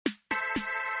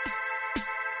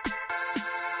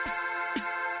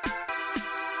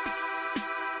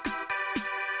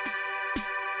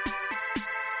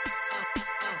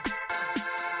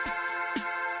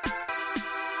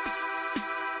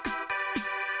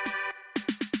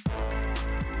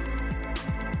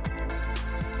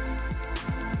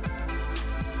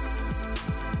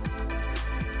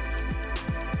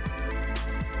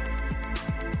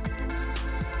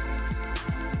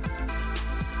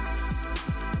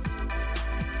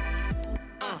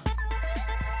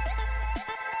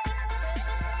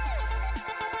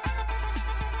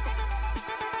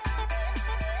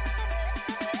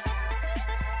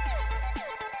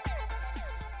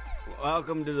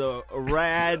Welcome to the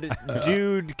Rad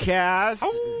Dude Cast.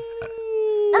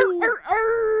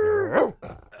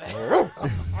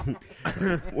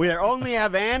 We only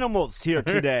have animals here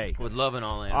today. Would love an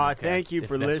all animal. Thank you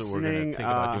for listening. That's what we're gonna think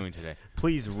about doing today.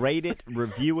 Please rate it,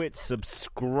 review it,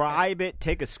 subscribe it,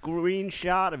 take a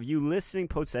screenshot of you listening,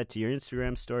 post that to your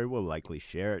Instagram story. We'll likely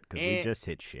share it because we just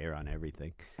hit share on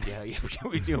everything. Yeah,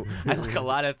 we do. I like a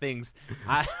lot of things.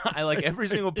 I like every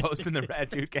single post in the Rad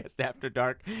Dude Cast After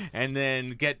Dark, and then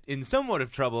get in somewhat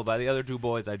of trouble by the other two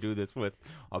boys I do this with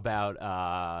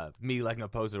about me liking a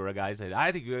post where a guy said,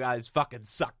 "I think you guys fucking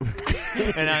suck,"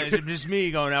 and it's just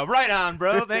me going, "Out right on,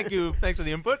 bro. Thank you. Thanks for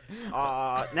the input."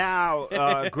 Now,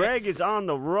 Greg is on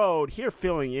the road. Here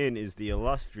filling in is the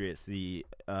illustrious, the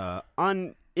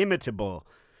unimitable,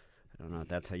 I don't know if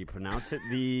that's how you pronounce it, I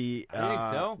think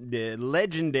so. The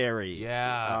legendary.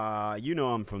 Yeah. You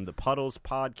know him from the Puddles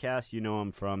podcast. You know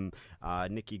him from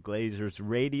Nikki Glazer's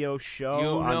radio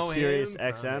show on Sirius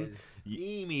XM.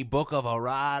 Steamy Book of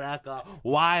Erotica,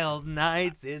 Wild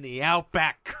Nights in the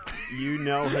Outback. You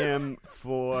know him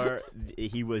for,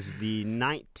 he was the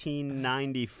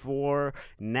 1994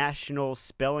 National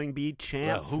Spelling Bee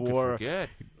champ for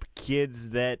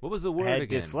kids that what was the word had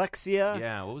again? Dyslexia.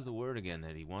 Yeah, what was the word again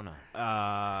that he won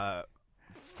on?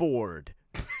 Ford.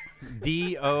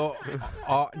 DROF.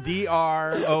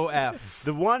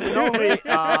 The one and only,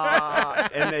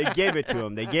 and they gave it to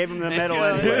him. They gave him the medal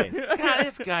anyway. God,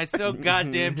 this guy's so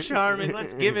goddamn charming.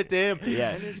 Let's give it to him.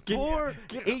 Yeah. And his poor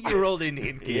 8-year-old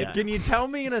Indian kid. Yeah. Can you tell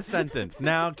me in a sentence?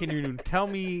 Now, can you tell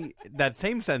me that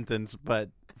same sentence, but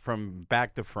from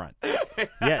back to front?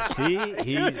 Yeah, see?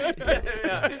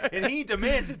 And he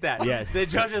demanded that. Yes. The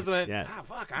judges went, Yes.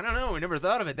 fuck, I don't know. We never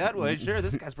thought of it that way. Sure,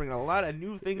 this guy's bringing a lot of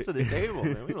new things to the table,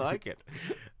 man. We like it.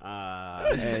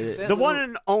 The one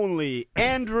and only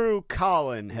Andrew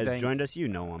Collin has joined us. You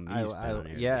know him. He's been on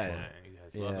here yeah. before. You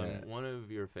guys love him. One of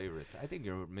your favorites. I think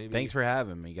you're maybe... Thanks for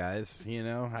having me, guys. You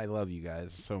know, I love you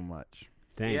guys so much.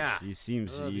 Thanks. Yeah. You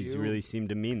really seem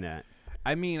to mean that.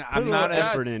 I mean, Put I'm a little not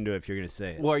effort into it if you're going to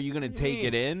say it. Well, are you going to take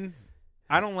it in?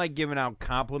 I don't like giving out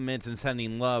compliments and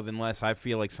sending love unless I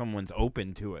feel like someone's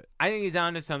open to it. I think he's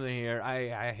onto something here.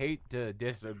 I hate to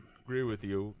disagree with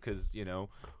you because,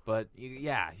 but you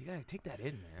got to take that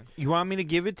in, man. You want me to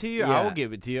give it to you? Yeah. I will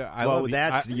give it to you.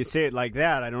 You say it like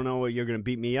that. I don't know what you're going to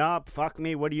beat me up. Fuck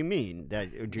me. What do you mean?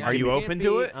 Are you open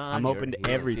to it? I'm open to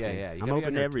everything. Yeah. I'm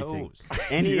open to everything.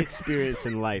 Any experience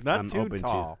in life, Not I'm too open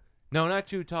tall. to. No, not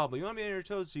too tall, but you want to be on your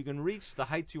toes so you can reach the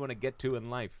heights you want to get to in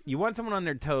life. You want someone on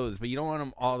their toes, but you don't want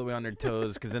them all the way on their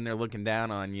toes because then they're looking down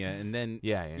on you, and then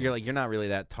you're like, you're not really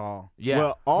that tall. Yeah.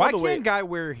 Well, Why can't a guy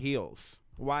wear heels?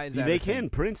 Why is that? They can.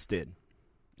 Prince did.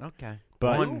 Okay.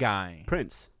 But one guy.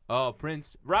 Prince. Oh,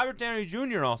 Prince. Robert Downey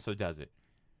Jr. also does it.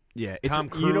 Yeah, Tom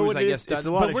Cruise, you know what I guess, does.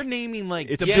 But we're naming like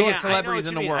the biggest celebrities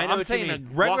in the world. I'm saying a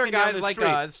regular guy like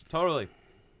us. Totally.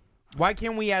 Why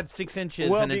can't we add 6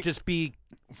 inches and it just be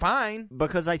fine?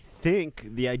 Because I think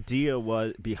the idea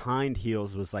was behind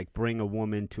heels was like bring a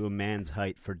woman to a man's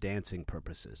height for dancing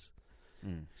purposes.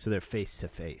 So they're face to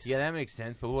face. Yeah, that makes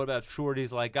sense. But what about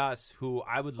shorties like us who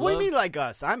I would love? What do you mean like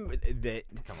us? I'm the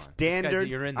standard.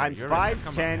 You're in there. I'm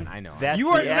 5'10". I know. That's you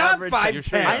are not average.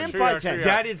 5'10". I am 5'10".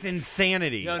 That is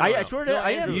insanity. No, I swear to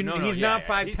I am. He's not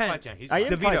 5'10". He's 5'10". I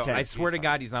am DeVito, 5'10". I swear to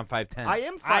God, he's not 5'10". I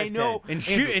am 5'10". I know. In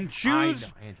shoes?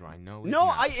 Andrew, I know. No,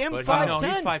 I am 5'10". No,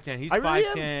 he's 5'10". He's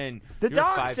 5'10". The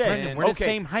dog said. Brendan, we're the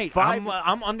same height.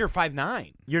 I'm under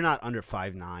 5'9". You're not under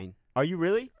 5'9". Are you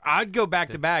really? I'd go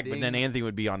back to back, but then Anthony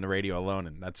would be on the radio alone,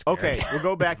 and that's scary. Okay. We'll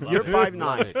go back. You're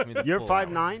 5'9". You're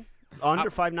 5'9". Under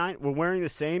 5'9". We're wearing the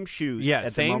same shoes. Yeah,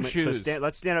 at same the moment. shoes. So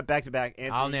let's stand up back to back.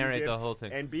 Anthony, I'll narrate the whole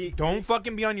thing. And don't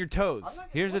fucking be on your toes.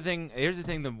 Here's the thing. Here's the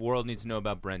thing the world needs to know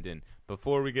about Brendan.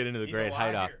 Before we get into the great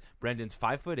height off, Brendan's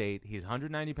 5'8". He's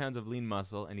 190 pounds of lean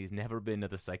muscle, and he's never been to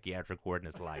the psychiatric ward in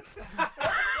his life.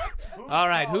 All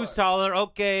right, who's taller?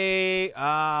 Okay.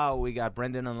 We got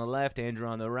Brendan on the left, Andrew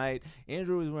on the right.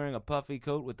 Andrew is wearing a puffy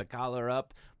coat with the collar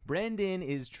up. Brendan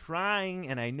is trying,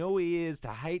 and I know he is, to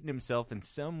heighten himself in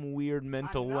some weird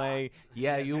mental way.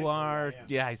 Yeah, you are.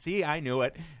 Yeah, I see. I knew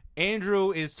it.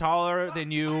 Andrew is taller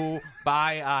than you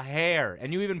by a hair.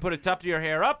 And you even put a tuft of your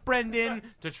hair up, Brendan,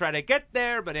 to try to get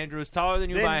there, but Andrew is taller than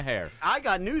you by a hair. I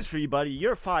got news for you, buddy.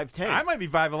 You're 5'10". I might be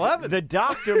 5'11". The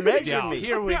doctor measured me.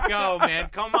 Here we go, man.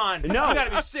 Come on. No. You got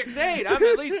to be 6'8". I'm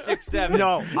at least 6'7".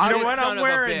 No. You know what? I'm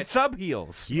wearing sub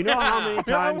heels. You know how many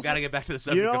times... Got to get back to the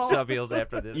subject of sub heels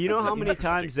after this. You know how many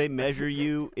times they measure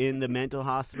you in the mental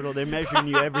hospital? They're measuring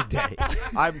you every day.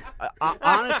 I'm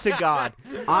honest to God.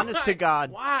 Honest to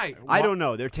God. Why? Why? I don't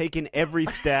know. They're taking every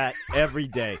stat every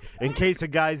day in case a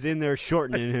guy's in there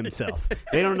shortening himself.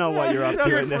 They don't know what you're up to.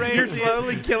 You're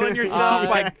slowly killing yourself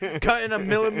by cutting a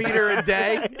millimeter a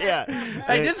day. Yeah.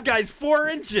 Hey, this guy's 4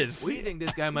 inches. We think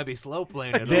this guy might be slow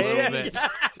playing it a little bit.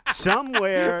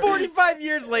 Somewhere 45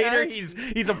 years later, he's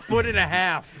a foot and a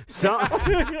half. Somewhere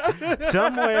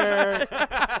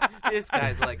This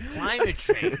guy's like climate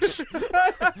change.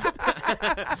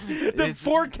 The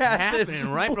forecast is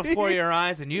happening right before your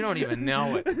eyes, and you don't even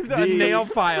know it. a nail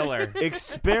filer.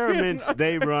 experiments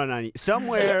they run on you.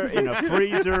 Somewhere in a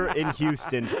freezer in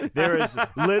Houston, there is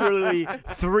literally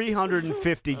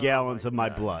 350 gallons of my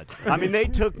blood. I mean, they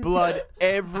took blood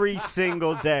every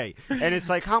single day. And it's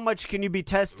like, how much can you be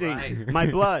testing my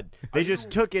blood? They just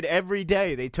took it every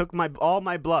day. They took all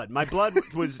my blood. My blood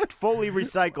was fully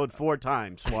recycled 4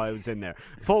 times while I was in there.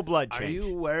 Full blood change. Are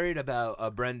you worried about a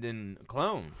Brendan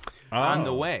clone on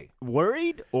the way?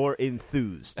 Worried or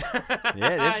enthused?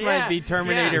 Yeah, this might be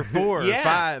Terminator 4 or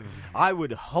 5. I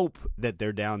would hope that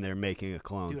they're down there making a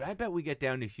clone. Dude, I bet we get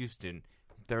down to Houston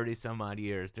 30-some-odd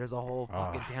years. There's a whole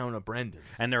fucking town of Brendans.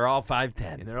 And they're all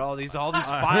 5'10". And they're all these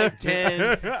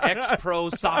 5'10" ex-pro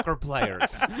soccer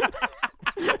players.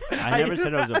 I never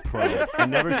said I was a pro. I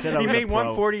never said I was He made a pro. one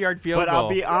 40-yard field But goal. I'll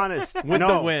be honest. With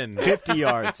no, the win. 50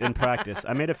 yards in practice.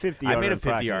 I made a 50-yarder. I made a in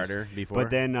practice. 50-yarder before. But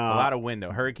then a lot of wind,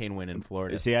 though. Hurricane wind in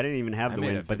Florida. See, I didn't even have the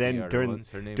wind. But then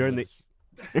during the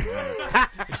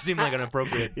it seemed like an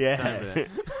appropriate time for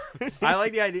that. I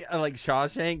like the idea, like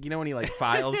Shawshank. You know when he like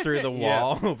files through the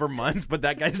wall for months, but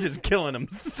that guy's just killing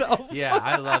himself. Yeah,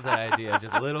 I love that idea.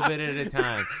 Just a little bit at a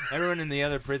time. Everyone in the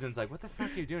other prison's like, "What the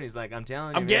fuck are you doing?" He's like, "I'm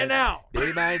telling you, I'm getting out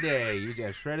day by day. You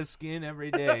just shred a skin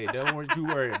every day. Don't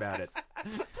worry about it."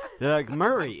 They're like,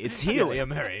 Murray, it's healing. Yeah,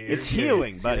 Murray, it's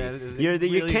healing, buddy.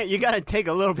 You got to take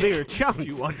a little bigger chunks.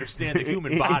 You understand the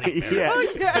human body. Murray. Yeah.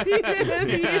 Oh, yeah,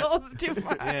 he heals too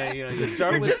much. Yeah, you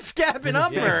start You're with just scabbing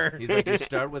up her. He's like, you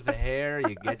start with the hair,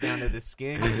 you get down to the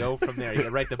skin, you go from there. You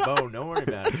get right to bone. Don't worry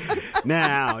about it.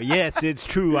 Now, yes, it's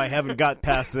true I haven't got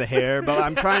past the hair, but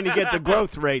I'm trying to get the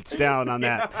growth rates down on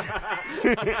that.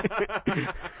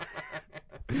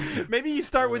 Maybe you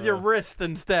start with your wrist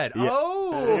instead. Yeah.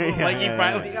 Oh, like you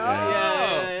finally.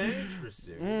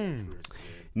 Interesting.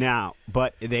 Now,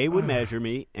 but they would measure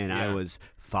me, and I was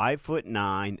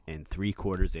 5'9" and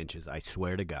 3/4 inches. I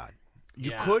swear to God.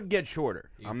 You could get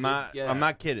shorter. I'm not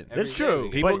kidding. That's true.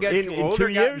 People But get in older.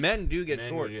 2 years? Men do get Men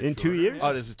short. do get In 2 shorter. years?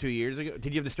 Oh, this was 2 years ago.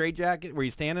 Did you have the straight jacket? Were you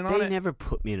standing on They it? never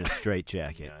put me in a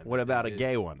straitjacket. What about a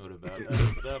gay one? What about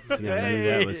that? Yeah, I knew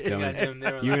that was coming. Got him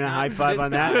there You're going to like, high five this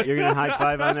on guy. that? You're going to high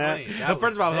five on that? Funny. That No,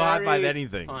 first of all, was he'll high five very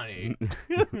anything. Funny.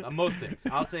 Most things.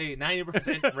 I'll say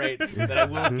 90% rate that I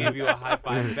will give you a high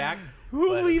five back. Who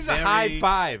leaves a high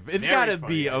five? It's got to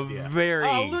be a very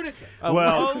lunatic.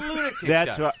 Well, a lunatic.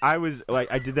 That's does. what I was like.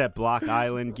 I did that Block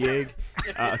Island gig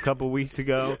a couple weeks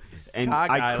ago, and Cock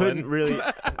I couldn't Island. really,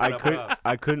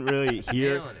 I couldn't really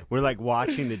hear. Nailing it. We're like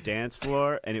watching the dance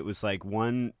floor, and it was like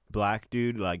one black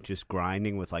dude like just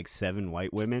grinding with like 7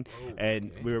 white women,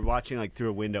 and we were watching like through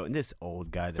a window, and this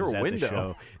old guy that Through was a at window? the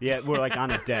show. Yeah, we're like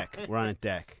on a deck. We're on a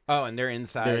deck. Oh, and they're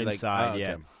inside. They're like, inside, oh,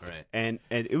 yeah. okay. Right. And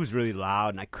it was really loud,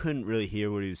 and I couldn't really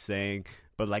hear what he was saying.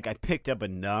 But like I picked up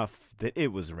enough that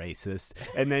it was racist,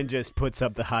 and then just puts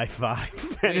up the high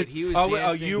five. Wait, he was Oh,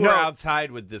 dancing. you were outside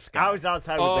with this guy. I was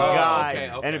outside with Oh, the guy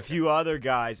okay, and a few other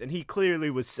guys, and he clearly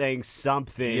was saying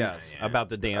something Yes, about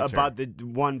the dancer. about the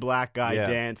one black guy Yeah.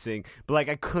 dancing, but like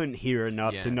I couldn't hear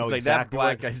enough Yeah. to know It's like, exactly. that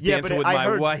black what, guy's yeah, dancing but with I my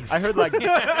heard, wife. I heard like,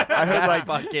 I heard like,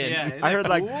 fucking. Yeah, isn't I heard that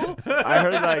like, cool?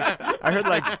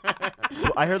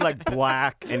 I heard like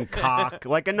black and cock,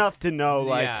 like enough to know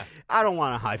like Yeah. I don't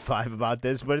want a high five about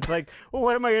this, but it's like, well,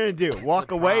 what am I gonna do? Walk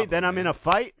the away? problem, then I'm man. in a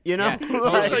fight, you know? Yeah.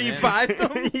 Oh, Like- so you fived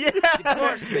them? yeah. Of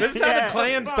course, man. This is how the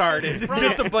Klan started.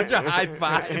 Just a bunch of high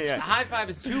fives. Yeah. The high five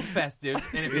is too festive,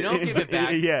 and if you don't give it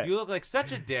back, Yeah. you look like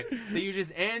such a dick that you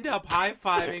just end up high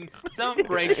fiving some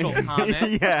racial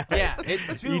comment. Yeah.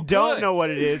 It's too You don't good. know what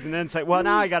it is, and then it's like, well,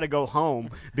 now I got to go home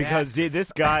because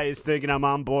this guy is thinking I'm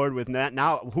on board with that.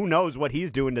 Now, who knows what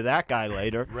he's doing to that guy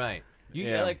later? Right. You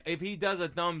Yeah. like if he does a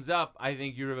thumbs up, I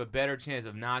think you have a better chance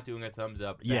of not doing a thumbs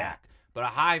up Yeah. back. But a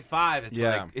high five, it's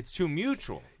Yeah. like it's too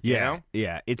mutual. Yeah, You know?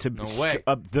 yeah. It's a No way.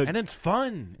 And it's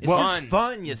fun. It's Well- just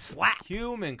fun. You slap.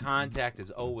 Human contact is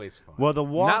always fun. well, the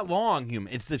walk. Not long,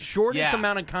 human. It's the shortest Yeah.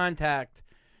 amount of contact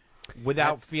without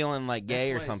That's- feeling like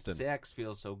gay or That's why something. Sex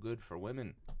feels so good for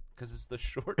women because it's the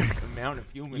shortest amount of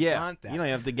human Yeah, contact. you don't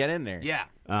have to get in there. Yeah.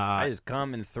 I just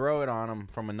come and throw it on them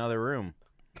from another room.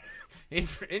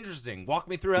 Interesting. Walk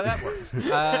me through how that works.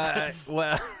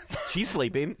 Well, she's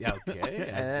sleeping. Okay.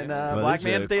 And black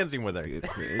man's dancing with her.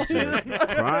 It's a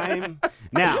crime.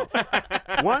 Now,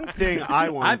 one thing I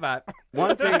wanted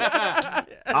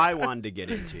to get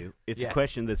into. It's a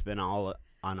question that's been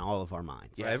on all of our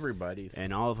minds. Yes. Everybody's.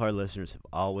 And all of our listeners have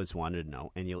always wanted to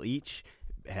know. And you'll each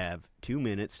have 2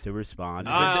 minutes to respond.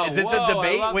 Is this a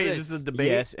debate? Wait, is this a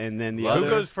debate? Yes, and then who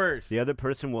goes first? The other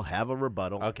person will have a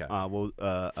rebuttal. Okay.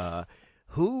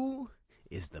 Who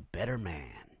is the better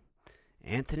man,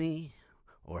 Anthony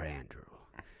or Andrew?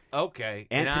 Okay.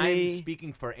 Anthony, and I'm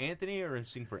speaking for Anthony or I'm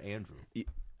speaking for Andrew?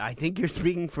 I think you're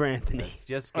speaking for Anthony. Let's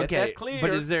just get that clear.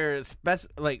 But is there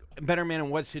a better man in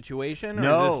what situation? Or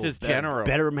no, is this just general?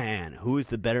 Better man. Who is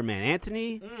the better man?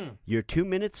 Anthony, your 2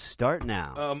 minutes start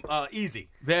now. Easy.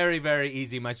 Very, very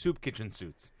easy. My soup kitchen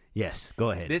suits. Yes,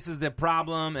 go ahead. This is the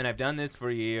problem, and I've done this for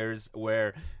years,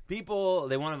 where people,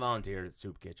 they want to volunteer at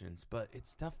soup kitchens, but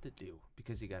it's tough to do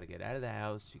because you got to get out of the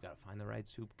house, you got to find the right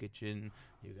soup kitchen,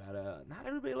 you got to, not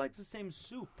everybody likes the same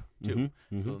soup, too.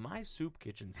 So my soup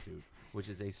kitchen suit, which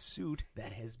is a suit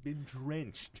that has been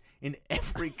drenched in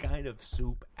every kind of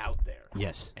soup out there.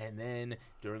 Yes. And then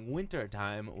during winter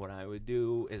time, what I would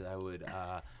do is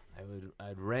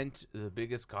I'd rent the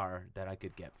biggest car that I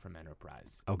could get from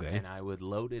Enterprise. Okay. And I would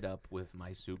load it up with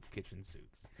my soup kitchen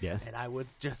suits. Yes. And I would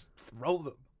just throw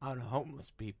them on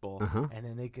homeless people. And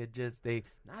then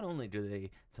not only do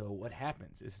they, so what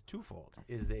happens is twofold,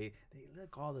 is they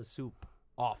lick all the soup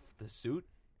off the suit,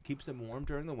 keeps them warm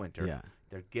during the winter. Yeah.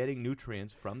 They're getting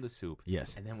nutrients from the soup.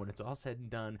 Yes. And then when it's all said and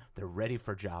done, they're ready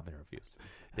for job interviews.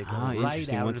 They go right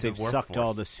interesting. Out once into they've the sucked all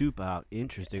workforce. the soup out.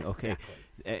 Interesting. Okay.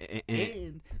 Exactly.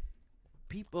 And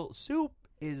people, soup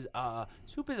is a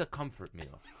comfort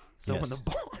meal. So when the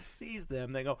boss sees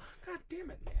them, they go, God damn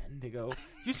it, man. They go,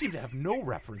 you seem to have no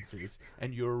references,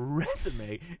 and your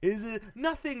resume is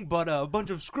nothing but a bunch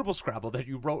of scribble-scrabble that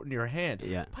you wrote in your hand.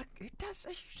 Yeah. But it does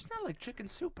smell like chicken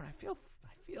soup, and I feel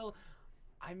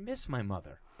I miss my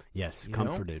mother. Yes, You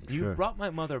comforted. know? You Sure. brought my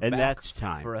mother And back that's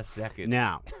time. for a second.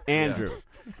 Now, Andrew,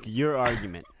 your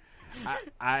argument.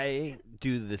 I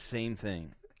do the same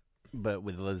thing, but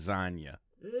with lasagna.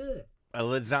 A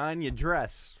lasagna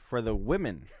dress for the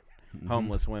women,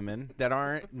 homeless women that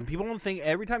aren't. People don't think,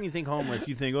 every time you think homeless,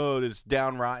 you think, oh, this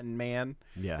down rotten man.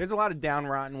 Yeah. There's a lot of down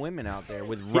rotten women out there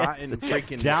with rotten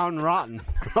freaking. Down rotten.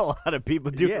 A lot of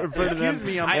people do refer to them.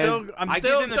 Excuse me, I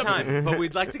give them the time, but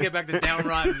we'd like to get back to down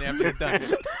rotten after you're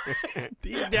done.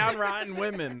 These down rotten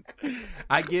women.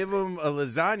 I give them a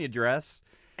lasagna dress.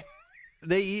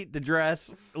 They eat the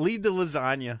dress, leave the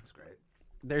lasagna. That's great.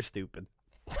 They're stupid.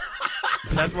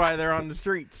 That's why they're on the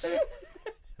streets.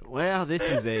 Well, this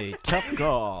is a tough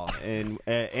call. And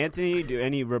Anthony, do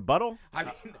any rebuttal? I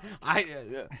mean,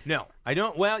 no, I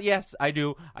don't. Well, yes, I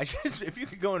do. I just, if you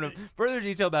could go into further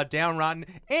detail about down rotten,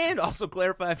 and also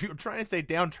clarify if you were trying to say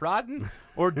downtrodden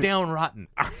or down rotten.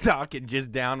 I'm talking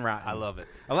just down rotten. I love it.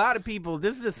 A lot of people,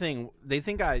 this is the thing, they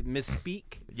think I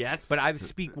misspeak. Yes. But I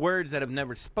speak words that have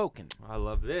never spoken. I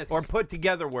love this. Or put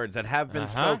together words that have been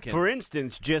spoken. For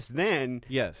instance, just then,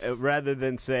 yes. Rather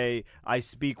than say, I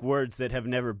speak words that have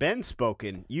never been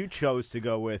spoken, you chose to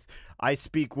go with, I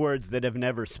speak words that have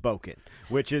never spoken,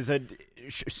 which is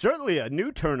certainly a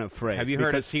new turn of phrase. Have you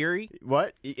heard of Siri?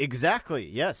 What? Exactly,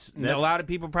 yes. A lot of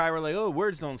people probably were like, oh,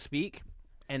 words don't speak.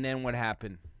 And then what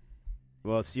happened?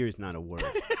 Well, Siri's not a word.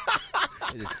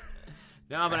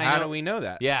 No, but how do we know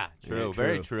that? Yeah, true. Yeah,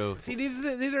 very true. See, these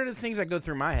are the things that go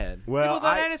through my head. Well, People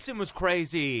thought Edison was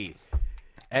crazy.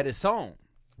 Edison.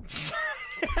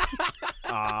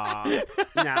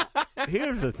 Now,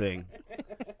 here's the thing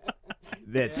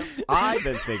that I've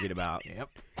been thinking about. Yep.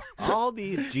 All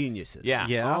these geniuses.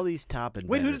 Yeah. All these top inventors.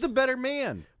 Wait, who's the better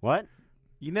man? What?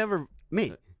 You never...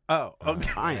 Me. Oh,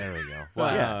 okay. There we go.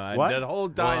 Well, yeah. What? That whole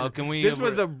time. Well, can we? This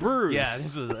was a bruise. Yeah,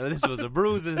 this was a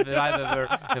bruise if I've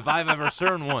ever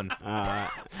CERN one.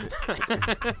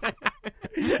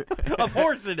 Of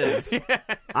course it is.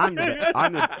 I'm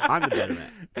the better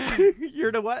man.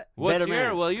 You're the what? What's better your?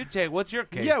 man. Well, what's your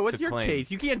case? Yeah, what's to your claim? case?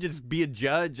 You can't just be a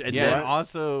judge and Yeah. then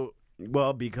also.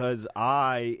 Well, because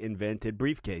I invented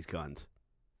briefcase guns.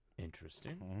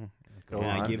 Interesting. And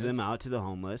I give them out to the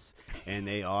homeless, and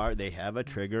they have a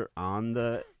trigger on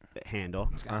the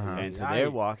handle, and so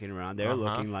they're walking around. They're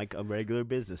looking like a regular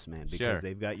businessman because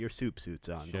they've got your soup suits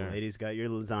on. Sure. The ladies got your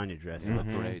lasagna dress. They look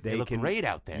great. They look great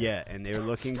out there. Yeah, and they're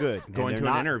looking good. Going to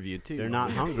an interview too. They're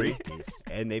not hungry,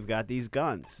 and they've got these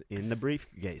guns in the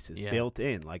briefcases built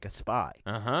in, like a spy,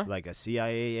 like a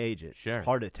CIA agent. Sure.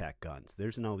 Heart attack guns.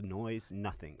 There's no noise,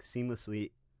 nothing.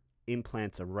 Seamlessly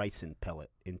implants a ricin pellet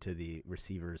into the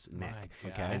receiver's neck,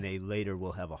 Okay. and they later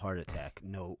will have a heart attack.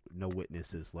 No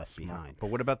witnesses left behind. But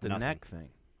what about the Nothing. neck thing?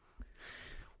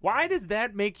 Why does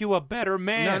that make you a better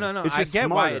man? No. It's I just get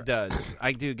why smarter. it does.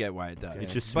 I do get why it does.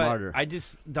 It's just But smarter.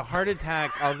 the heart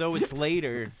attack, although it's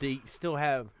later, they still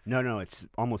have No, it's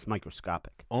almost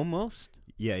microscopic. almost.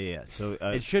 Yeah. So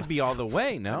It should be all the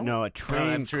way. No. no, a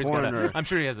trained I'm sure, coroner. I'm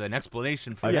sure he has an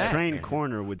explanation for A that. trained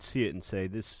coroner would see it and say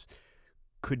this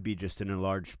could be just an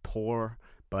enlarged pore,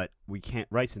 but we can't.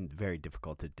 Ricin's very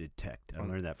difficult to detect. I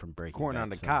learned that from Breaking Corn Bad, on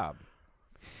the so- cob.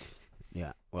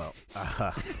 Yeah. Well,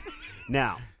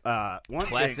 now one thing.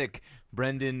 Classic.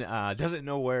 Brendan doesn't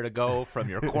know where to go from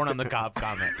your corn on the cob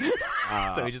comment.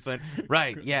 So he just went,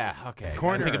 right, yeah, okay.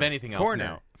 Can't think of anything else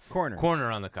now. Corner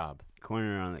on the cob.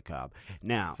 Corner on the cob.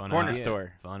 Now, Fun Corner idea.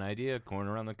 store. Fun idea.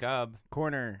 Corner on the cob.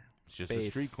 Corner. It's just a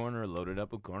Base. street corner loaded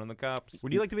up with corn on the cobs.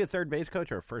 Would you like to be a third base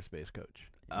coach or a first base coach?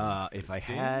 if I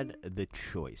had the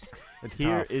choice, It's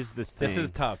here tough. is the thing. This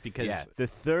is tough because The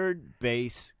third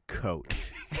base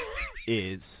coach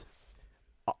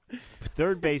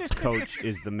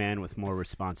is the man with more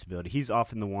responsibility. He's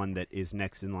often the one that is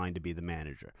next in line to be the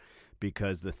manager,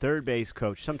 because the third base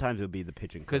coach sometimes it'll be the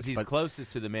pitching coach. Because he's but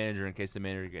closest to the manager in case the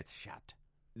manager gets shot.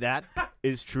 that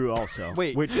is true also.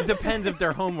 wait, which it depends if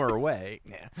they're home or away.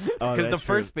 Yeah. oh, Because the that's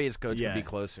first true. base coach Yeah. would be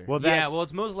closer. Well, Yeah, that's, well,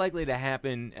 it's most likely to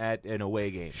happen at an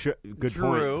away game. sure, good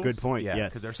True. point. Good point. Yeah,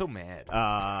 yes, because they're so mad.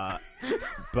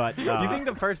 but Do you think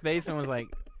the first baseman was like,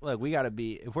 "Look, we got to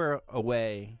be if we're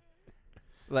away."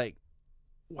 Like,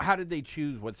 how did they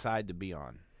choose what side to be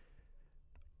on?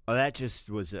 Oh, that just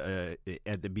was at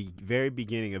the very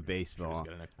beginning of baseball.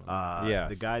 Yes.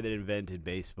 The guy that invented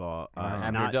baseball,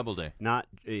 Abner not Doubleday. not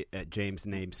James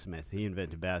Naismith. He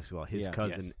invented basketball. His Yeah.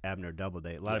 cousin Yes. Abner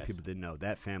Doubleday. A lot of Yes. people didn't know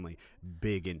that family.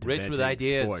 Big into Rich with inventing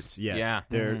ideas. Sports. Yeah. Yeah.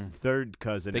 Their Mhm. third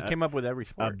cousin, They came up with every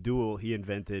sport. Abdul. He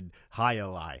invented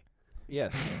Hayalai,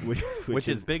 Yes, which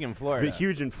is big in Florida.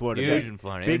 huge in Florida. Huge Big- in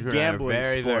Florida. Big Andrew and I are gambling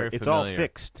very, sport. very It's all familiar.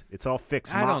 fixed. It's all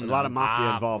fixed. I don't A lot of know.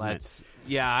 mafia involvement.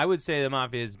 Yeah, I would say the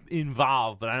mafia is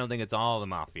involved, but I don't think it's all the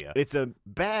mafia. It's a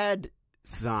bad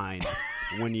sign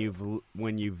when you've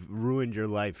ruined your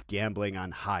life gambling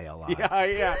on Hayalai.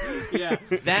 yeah.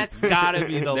 That's got to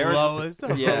be the lowest of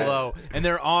the Yeah. low. And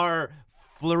there are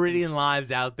Floridian lives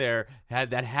out there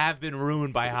that have been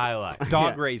ruined by highlight.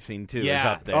 Dog racing too is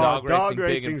Yeah. up there. Dog racing big in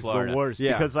racing's Florida. the worst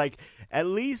Yeah. because, like, at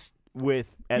least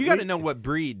with You got to know what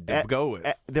breed to go with.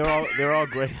 They're all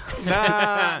great.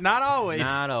 Nah, not always.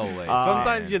 Not always.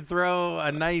 Sometimes you throw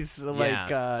a nice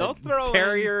They'll throw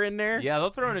terrier in there. Yeah, they'll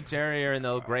throw in a terrier and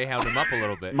they'll greyhound him up a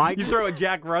little bit. My You throw a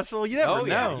Jack Russell. You never oh,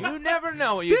 know. yeah. You never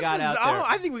know what you This got is, out there.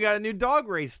 I think we got a new dog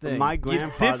race thing. My You-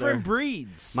 grandfather- different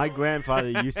breeds. my grandfather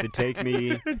used to take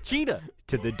me cheetah.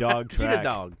 to the dog track. Cheetah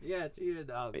dog. Yeah, cheetah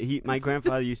dog. My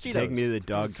grandfather used to take Cheetos. me to the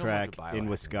dog so much of track biohacking in right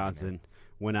Wisconsin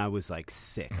when I was like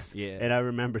 6. Yeah. And I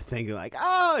remember thinking like,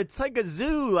 oh, it's like a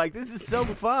zoo. Like, this is so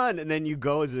fun. And then you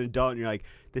go as an adult and you're like,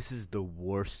 this is the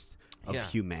worst of Yeah.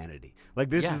 humanity. Like,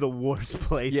 this Yeah. is the worst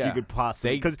place Yeah. you could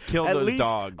possibly. They 'cause kill at those least,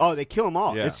 dogs. Oh, they kill them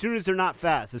all. Yeah. As soon as they're not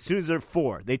fast. As soon as they're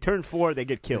 4. They turn 4, they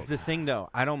get killed. It's the thing, though.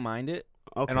 I don't mind it.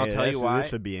 Okay, and I'll tell you that's- why.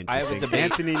 This would be I have a interesting. debate.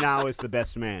 Anthony now is the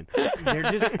best man.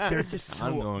 They're just so.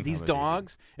 Ongoing These conversation.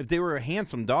 dogs, if they were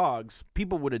handsome dogs,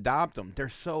 people would adopt them. They're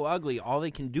so ugly. All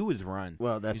they can do is run.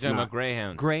 Well, You're that's talking not. about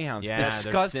greyhounds. Greyhounds, Yeah, they're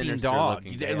disgusting sinister dog.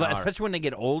 looking. They are. Especially when they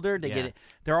get older, Yeah.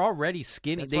 they're already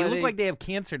skinny. That's They why look they- like they have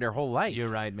cancer their whole life. You're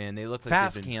right, man. They look like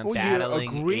Fast they've been cancer. Well, you're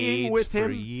battling agreeing AIDS with for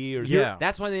him? years. Yeah.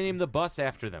 That's why they named the bus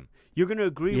after them. You're going to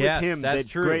agree Yes, with him that's that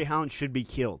true. greyhounds should be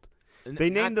killed.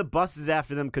 They named the buses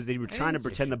after them because they were trying to didn't say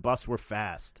pretend the should. bus were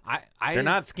fast. I They're didn't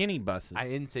not s- skinny buses. I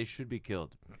didn't say should be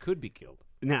killed. Could be killed.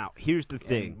 Now, here's the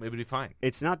thing. Maybe be fine.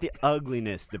 It's not the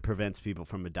ugliness that prevents people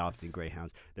from adopting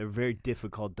greyhounds. They're a very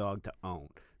difficult dog to own.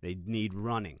 They need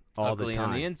running all Ugly the time.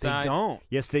 on the They inside. don't.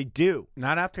 Yes, they do.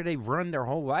 Not after they've run their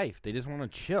whole life. They just want to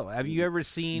chill. Have you ever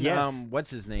seen Yes.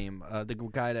 what's his name? The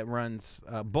guy that runs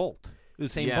Bolt.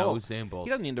 Usain Yeah, Bolt. Usain Bolt.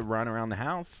 He doesn't need to run around the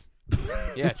house.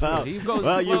 Yeah, true. Well- He goes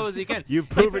well, as slow you've- as he can. you've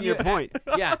proven If your you- point.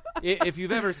 Yeah, if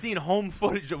you've ever seen home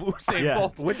footage of Usain Yeah,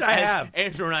 Bolt, which I as have.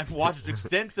 Andrew and I've watched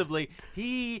extensively,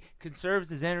 he conserves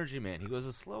his energy, man. He goes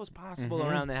as slow as possible Mm-hmm.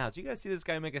 around the house. You got to see this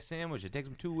guy make a sandwich. It takes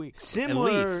him 2 weeks.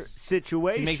 Similar least.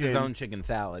 situation. He makes his own chicken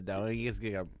salad, though. He just got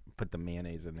to put the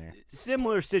mayonnaise in there.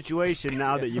 Similar situation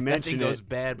now that you That thing mention goes it.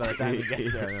 bad by the time he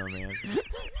gets there, though,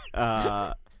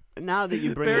 man. Now that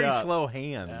you bring Very it up. slow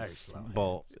hands, Very slow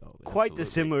Bolt. Quite the Absolutely.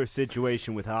 similar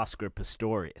situation with Oscar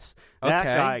Pistorius. That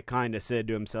Okay. guy kind of said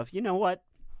to himself, you know what?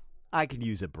 I could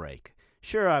use a break.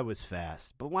 Sure, I was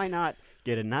fast, but why not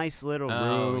get a nice little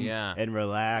Oh, room yeah. and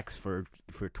relax for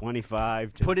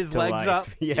 25 to Put his to legs life. up.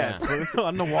 Yeah.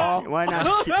 on the wall. Why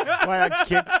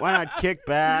not kick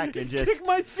back and just Kick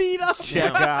my feet up.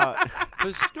 check out?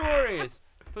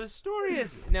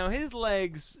 Pistorius. Now his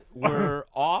legs were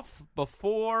off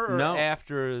before or No.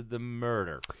 after the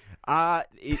murder. I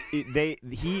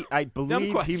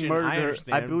believe question, he I murdered her. I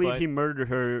understand, believe but- he murdered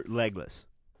her legless.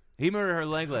 He murdered her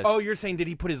legless. Oh, you're saying did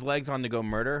he put his legs on to go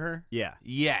murder her? Yeah.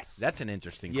 yes. That's an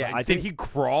interesting Yeah, question. I Did think- he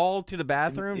crawl to the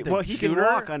bathroom? To Well, he can shoot her?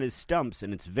 walk on his stumps,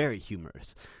 and it's very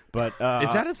humorous. But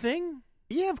Is that a thing?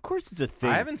 yeah, of course it's a thing.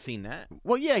 I haven't seen that.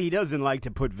 Well, yeah, he doesn't like to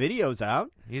put videos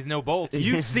out. He's no Bolt.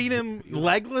 You've seen him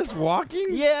legless walking?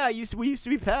 Yeah, we used to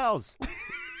be pals.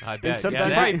 I bet.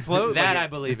 sometimes yeah, he that, float that like I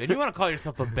believe. And you want to call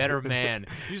yourself a better man?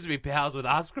 You used to be pals with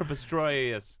Oscar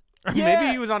Pistorius. Yeah.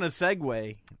 Maybe he was on a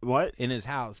Segway What? in his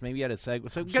house. Maybe he had a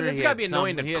Segway. So Sure, it's he got to had be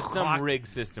annoying some, to he had clock- some rig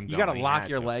system You going. got to He lock had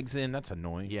your to. legs in. That's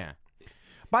annoying. Yeah.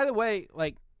 By the way,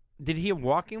 like, did he have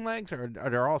walking legs or are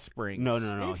they all springs?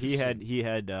 No. He had.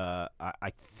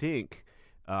 I think,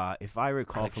 if I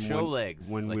recall Like from show when, legs.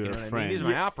 when like, we you were know what I mean? friends, These are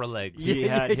my opera legs. he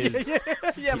had his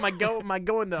yeah, my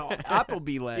going to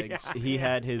Applebee legs. he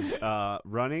had his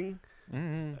running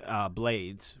Mm-hmm.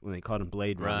 blades when they called him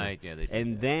blade runner. Right. Yeah. They did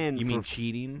And that. then You for, mean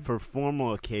cheating? for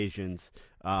formal occasions,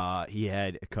 he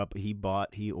had a couple.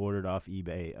 He ordered off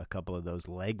eBay a couple of those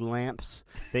leg lamps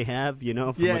they have, from Yeah,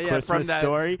 A yeah, Christmas from that-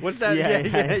 Story. What's that?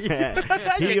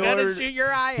 Yeah. He You're gonna ordered- shoot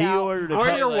your eye he out, ordered a or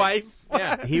couple- your wife.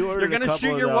 Yeah. He ordered You're a gonna couple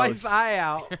shoot of your those, wife's eye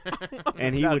out.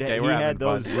 and he would Okay, he we're had having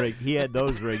those fun. rigged. He had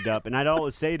those rigged up, and I'd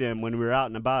always say to him when we were out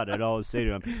and about, I'd always say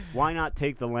to him, "Why not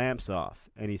take the lamps off?"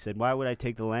 And he said, "Why would I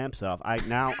take the lamps off? I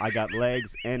got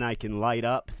legs and I can light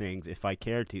up things if I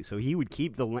care to." So he would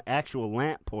keep the actual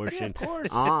lamp portion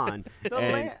on. The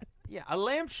and- lamp. Yeah, a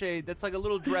lampshade that's like a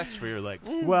little dress for your legs.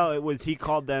 Well, he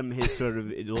called them his sort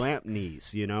of lamp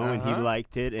knees, and he Uh-huh.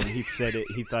 liked it, and he said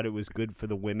he thought it was good for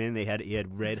the women. He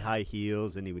had red high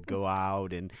heels, and he would go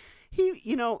out, and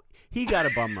he got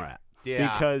a bum rap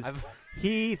Yeah, because I've-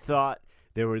 he thought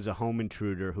there was a home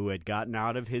intruder who had gotten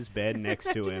out of his bed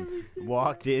next to him,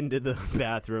 walked into the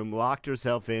bathroom, locked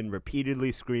herself in,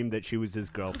 repeatedly screamed that she was his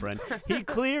girlfriend. He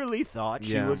clearly thought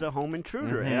she Yeah. was a home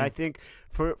intruder. Mhm. And I think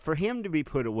for him to be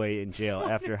put away in jail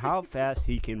after how fast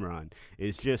he can run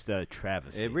is just a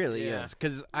travesty. It really Yeah. is.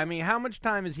 Because, I mean, how much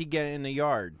time does he get in the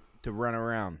yard to run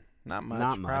around? Not much,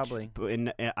 Not much. probably.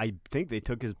 But I think they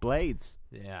took his blades.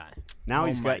 yeah. Now Oh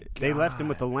he's my got. They left him God.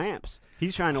 with the lamps.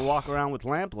 He's trying to walk around with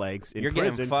lamp legs in You're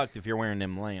prison. getting fucked if you're wearing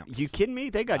them lamps. You kidding me?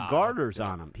 They got Ah, garters yeah.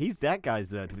 on him. That guy's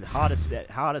the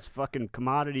hottest fucking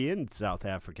commodity in South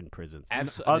African prisons,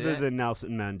 other than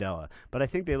Nelson Mandela. But I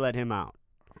think they let him out.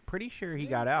 Pretty sure he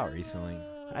got out recently.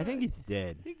 I think he's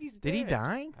dead. I think he's Did he dead.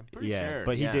 die? I'm pretty Yeah, sure.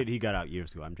 but he yeah. did. He got out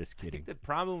years ago. I'm just I kidding. think the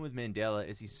problem with Mandela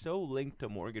is he's so linked to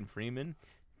Morgan Freeman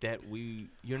that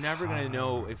you're never going to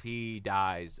know if he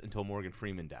dies until Morgan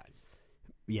Freeman dies.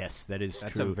 Yes, that is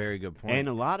That's true. a very good point. And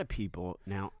a lot of people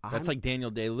now. That's like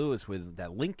Daniel Day-Lewis with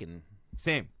that Lincoln.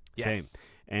 Same. Yes. Same.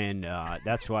 And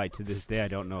that's why to this day I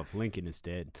don't know if Lincoln is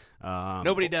dead.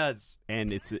 Nobody does.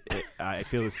 And I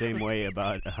feel the same way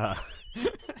about.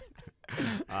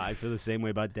 I feel the same way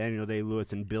about Daniel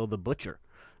Day-Lewis and Bill the Butcher.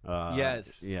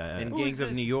 Yes. Yeah. And Who's Gangs of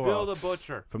this New York. Bill the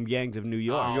Butcher. From Gangs of New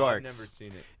York. Oh, Yorks. I've never seen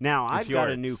it. Now I've got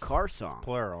a Yorks. new car song.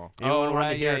 Plural. Anyone want right.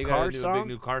 to hear Yeah, a you car got a song? big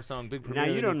new car song. Big Now premiere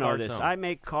you new don't know car this. song. I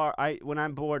make when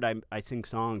I'm bored, I sing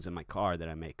songs in my car that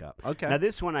I make up. Okay. Now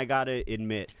this one I gotta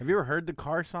admit. Have you ever heard the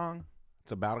car song?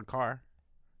 It's about a car.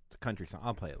 It's a country song.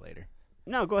 I'll play it later.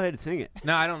 No, go ahead and sing it.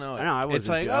 No, I don't know it. I wasn't. It's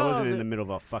like, I wasn't oh, in the middle of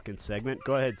a fucking segment.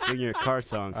 Go ahead, sing your car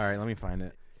song. All right, let me find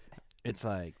it. It's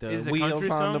like the Is it a wheels country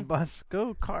on the song? bus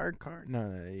go car.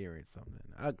 No, here is something.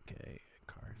 Okay,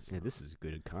 cars. Yeah, this is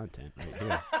good content right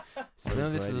here. So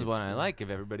No, this glad is you- what I like. Give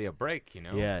everybody a break,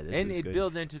 Yeah, this and is it good.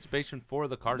 builds anticipation for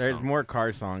the car There's song. more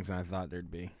car songs than I thought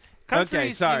there'd be. Country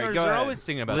okay, sorry. singers Go are ahead. always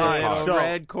singing about Little their Little cars. So-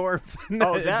 red Corvette.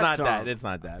 No, it's that not song. that. It's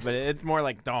not that. But it's more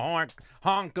like the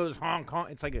honk goes honk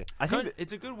honk. It's like a. I think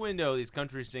It's a good window, these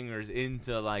country singers,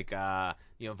 into like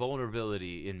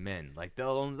vulnerability in men. Like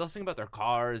they'll sing about their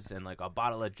cars and like a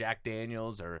bottle of Jack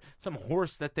Daniels or some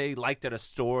horse that they liked at a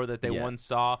store that they Yeah. once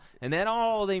saw, and then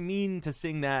they mean to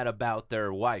sing that about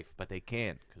their wife, but they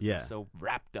can't because Yeah. they're so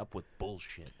wrapped up with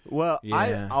bullshit. Well, I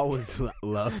Yeah. always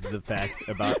loved the fact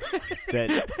about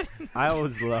that. I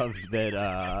always loved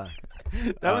that.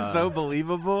 That was so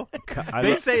believable.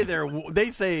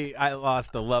 They say I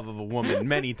lost the love of a woman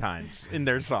many times in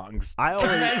their songs. I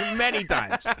always. many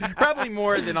times. Probably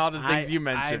more than all the things you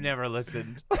mentioned. I've never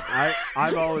listened.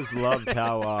 I've always loved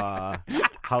how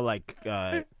how like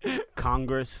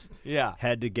Congress Yeah.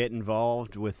 had to get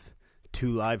involved with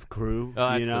 2 Live Crew. Oh,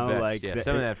 that's you know, the best. like Yeah,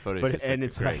 some of that footage. But is and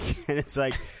it's great. like and it's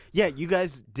like, yeah, you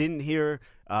guys didn't hear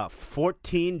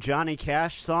 14 Johnny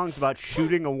Cash songs about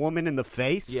shooting a woman in the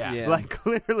face. Yeah. Yeah. Like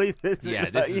clearly this. Yeah,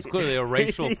 this is clearly a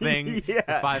racial thing. Yeah.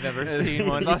 If I've ever seen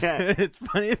one. Yeah. It's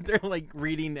funny if they're like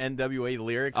reading NWA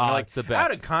lyrics. Oh, And you're like, it's the best.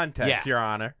 out of context, Yeah. Your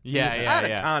Honor. Yeah, Out of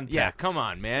yeah. context. Yeah, come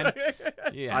on, man.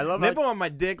 Yeah. I love Nibble on my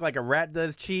dick like a rat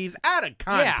does cheese. Out of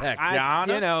context, Your that's,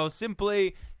 Honor. you know,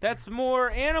 simply that's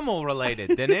more animal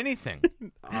related than anything.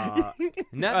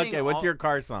 Nothing. Okay, what's your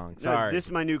car song? No, Sorry. this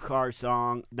is my new car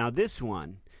song. Now this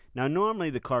one. Now normally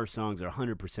the car songs are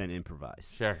 100%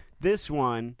 improvised. Sure. This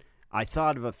one, I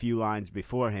thought of a few lines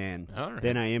beforehand. All right.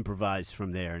 Then I improvised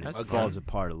from there, and That's it fun. falls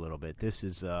apart a little bit. This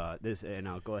is this, and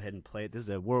I'll go ahead and play it. This is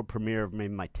a world premiere of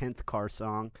maybe my 10th car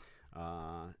song.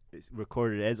 It's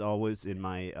recorded as always in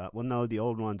my well, no, the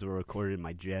old ones were recorded in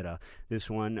my Jetta. This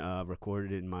one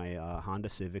recorded in my Honda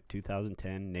Civic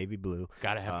 2010 navy blue.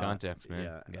 Gotta have context,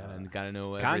 man. yeah, Gotta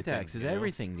know everything. Context is you know?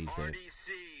 everything these days.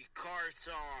 RDC car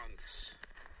songs.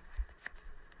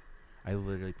 I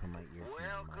literally put my ear.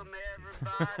 Welcome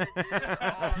everybody to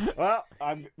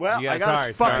the Well, You I guys- gotta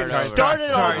sorry, fucking sorry, start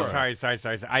it over.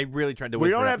 Sorry. I really tried to We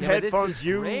whisper don't it. have Yeah, but this headphones. is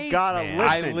You great, gotta man.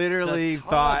 listen. I literally The talk.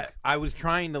 thought I was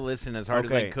trying to listen as hard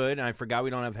as I Okay. could, and I forgot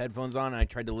we don't have headphones on. And I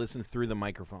tried to listen through the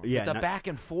microphone. Yeah, The no- back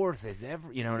and forth is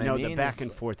you know what no, I mean? the back It's-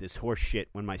 and forth is horse shit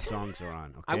when my songs are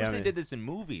on. Okay? I wish they mean- did this in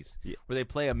movies, Yeah. where they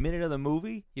play a minute of the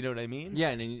movie. You know what I mean? Yeah,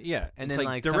 and then And it's then, like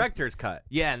like, director's cut.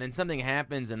 Yeah, and then something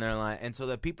happens, and they're like, and so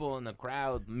the people in the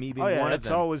crowd, me being Oh yeah, one of that's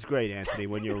them. always great, Anthony.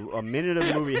 When a minute of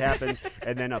the movie happens,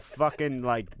 and then a fucking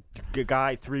like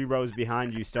guy 3 rows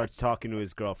behind you starts talking to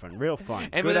his girlfriend. Real fun.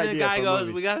 And Good then the idea guy for goes,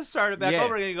 movies. "We got to start it back Yeah.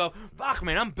 over again." You go, "Fuck,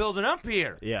 man, I'm building up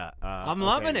here." Yeah, I'm okay,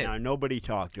 loving it. Now nobody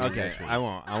talked. during Okay, this one. I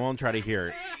won't try to hear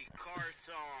it. car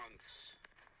songs.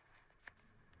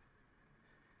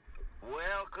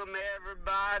 Welcome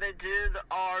everybody to the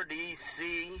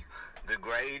RDC, the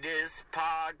greatest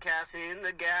podcast in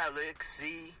the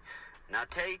galaxy. Now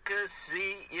take a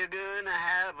seat, you're gonna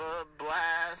have a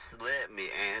blast. Let me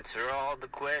answer all the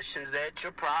questions that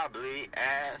you'll probably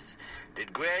ask.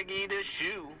 Did Greg eat a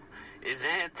shoe? Is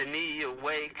Anthony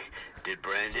awake? Did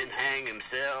Brendan hang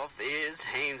himself? Is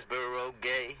Hainsborough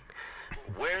gay?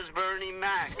 Where's Bernie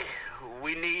Mac?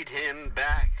 We need him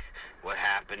back. What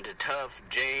happened to Tough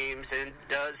James, and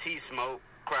does he smoke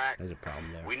crack? There's a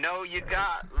problem there. We know you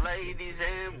got ladies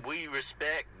and we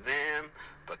respect them,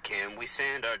 but can we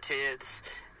send our tits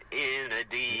in a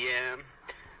DM?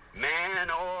 Man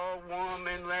or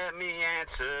woman, let me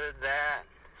answer that.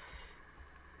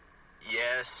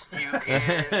 Yes, you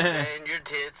can send your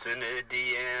tits in a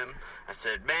DM. I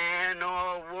said, man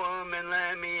or woman,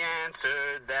 let me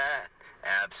answer that.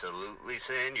 Absolutely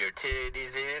send your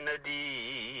titties in a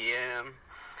DM.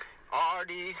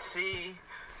 RDC,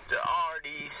 the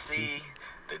RDC,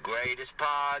 the greatest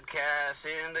podcast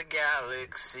in the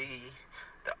galaxy.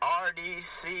 The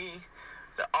RDC,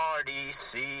 the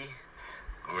RDC,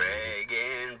 Greg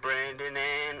and Brendan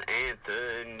and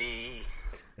Anthony.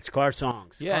 It's car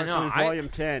songs. Yeah, car no, songs, I- volume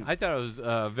 10. I thought it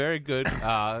was very good.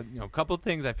 A couple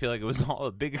things. I feel like it was all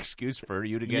a big excuse for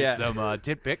you to get Yeah. some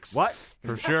tit pics. What?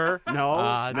 For sure. No,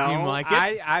 it no. seemed like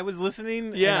it. I was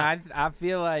listening. Yeah. and I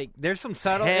feel like there's some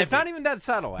subtle. Heavy. It's not even that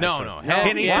subtle. No, actually. no,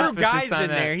 And he heavy threw emphasis guys on in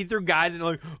that. there. He threw guys in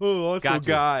like, oh, also Got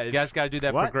guys. You guys got to do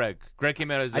that What? for Greg. Greg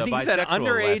came out as I think he bisexual said last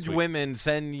underage week. women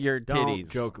send your Don't titties.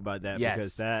 joke about that Yes.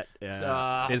 because that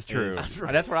It's true. That's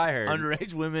right. That's what I heard.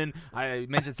 Underage women. I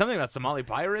mentioned something about Somali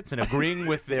pirates and agreeing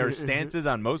with their stances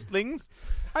on most things.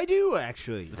 I do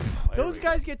actually. Those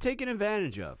guys get taken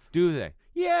advantage of. Do they?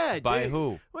 Yeah, By they-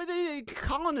 who? Well,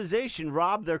 colonization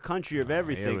robbed their country of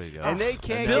everything, we go. and they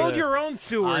can't Build get, your own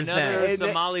sewers Another then. And they-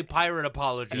 Somali pirate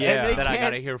apologist Yeah. and they that I can't- got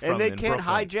to hear from. and they in can't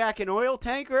Brooklyn. hijack an oil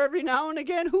tanker every now and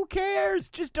again. Who cares?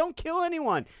 Just don't kill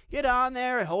anyone. Get on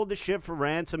there, hold the ship for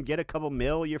ransom, get a couple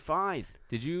mil. You're fine.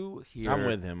 Did you hear? I'm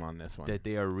with him on this one. That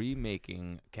they are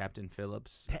remaking Captain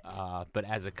Phillips, but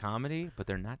as a comedy, but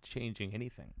they're not changing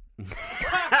anything. It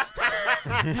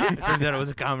turns out it was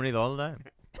a comedy the whole time.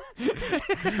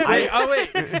 oh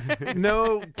wait,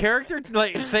 no character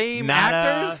like same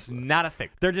actors. Not a thing.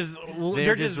 They're just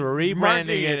They're just rebranding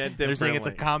rebranding it. They're saying it's a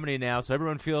differently. comedy now, so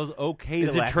everyone feels okay. Is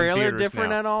to the laugh in trailer theaters different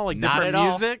now. at all? Like not different at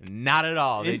music? all. Not at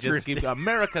all. They just Interesting. keep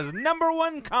America's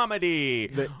 #1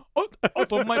 comedy.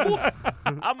 out of my boat.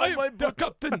 I'm the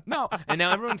captain now. And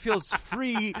now everyone feels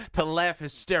free to laugh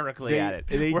hysterically at it.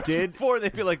 They Whereas did. before they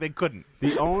feel like they couldn't.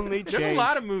 The only There's a change.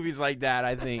 lot of movies like that,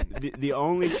 I think. The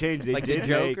only change they Like the did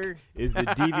make Joker? is the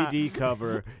DVD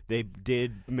cover. They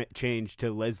did change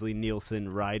to Leslie Nielsen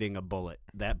riding a bullet.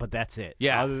 But that's it.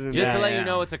 Yeah, Other than just that, to let you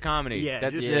know it's a comedy. Yeah,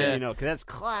 that's just so you know, because that's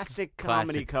classic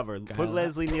comedy Classic. cover. Got Put it.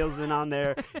 Leslie Nielsen on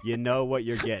there, you know what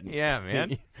you're getting. Yeah,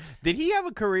 man. Did he have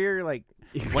a career like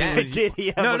when he was Did he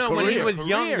have No, a no, when he career? was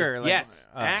younger? Like, Yes,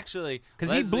 actually, because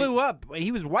he Leslie- blew up.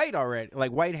 He was white already,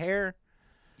 like white hair.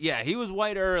 Yeah, he was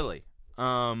white early.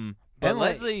 But And,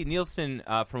 like- Leslie Nielsen,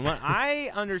 from what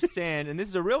I understand, and this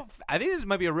is I think this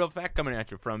might be a real fact coming at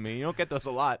you from me. You don't get those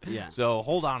a lot. Yeah. So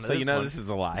hold on to So this you know one. this is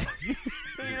a lie.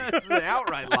 So you know this is an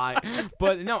outright lie.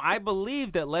 But no, I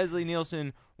believe that Leslie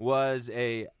Nielsen was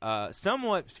a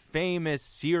somewhat famous,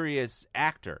 serious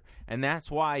actor. And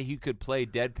that's why he could play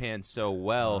deadpan so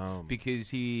well, because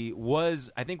he was,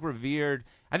 I think, revered.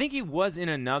 I think he was in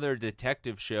another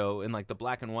detective show in like the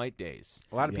black and white days.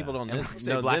 A lot of people don't And know, when I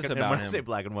say know black this and, about when him. I say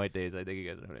black and white days, I think you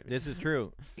guys know what I mean. This is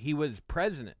true. He was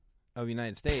president of the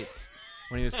United States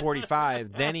when he was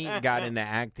 45. Then he got into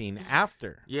acting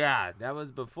after. Yeah, that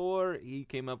was before he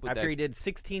came up with After that. he did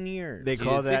 16 years. They He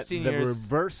call did that 16 the years.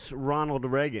 reverse Ronald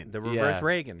Reagan. the reverse Yeah.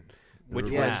 Reagan, which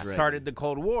reverse was Reagan. started the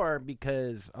Cold War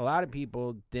because a lot of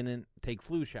people didn't take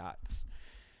flu shots.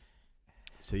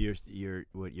 So you're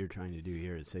what you're trying to do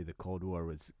here is say the Cold War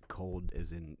was cold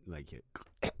as in like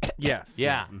Yes.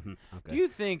 Yeah. Mhm, okay. Do you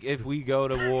think if we go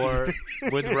to war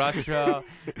with Russia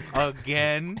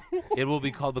again, it will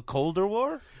be called the Colder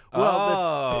War? Well,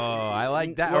 I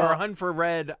like that. well- or Hunt for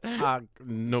Red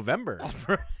November.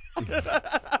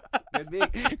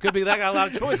 Could be. Like a lot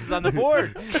of choices on the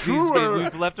board.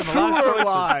 We've left them a lot of True or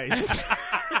choices. lies?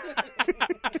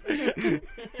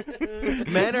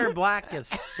 Men are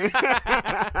blackest.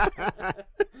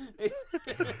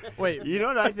 Wait, You know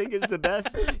what I think is the best?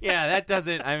 Yeah, that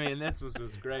doesn't. I mean, this was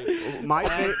great. My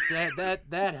fa-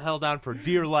 That held on for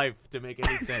dear life to make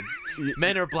any sense.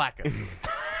 Men are blackest.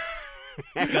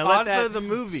 also the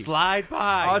movie. Slide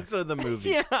by. Also the movie.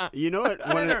 Yeah. You know what?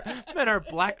 Men are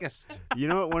blackest. You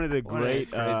know what? One of the What a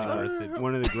great, crazy person.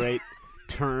 one of the great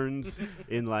turns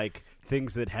in like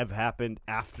things that have happened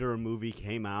after a movie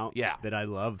came out. Yeah. That I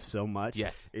love so much.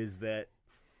 Yes. Is that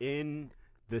in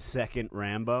the second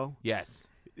Rambo, Yes.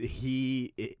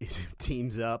 he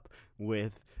teams up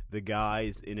with the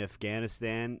guys in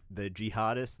Afghanistan, the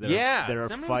jihadists that Yeah, are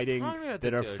somebody was fighting talking about that this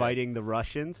are the other day. fighting the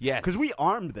Russians. Yes. because we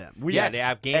armed them. We Yeah, the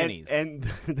Afghanis. and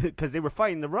because they were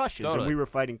fighting the Russians and Totally. we were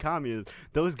fighting communism.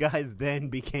 Those guys then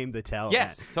became the Taliban.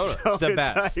 Yes, totally. So The it's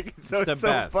best. like- so It's the it's so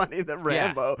best. funny that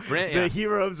Rambo, Yeah. the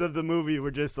heroes of the movie, were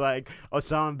just like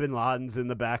Osama bin Laden's in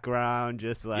the background,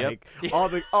 just like all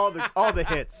the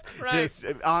hits, Right. just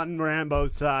on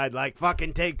Rambo's side, like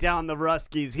fucking take down the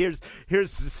Ruskies. Here's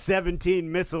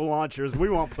 17 missile launchers. We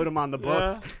won't put them on the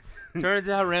books. Turns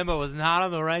out Rambo was not on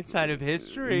the right side of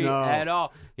history No. at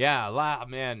all. Yeah,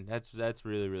 man, that's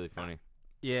really, really funny.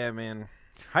 Yeah, man.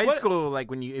 High What- school,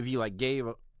 like when if you like gave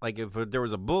like if there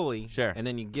was a bully, Sure. and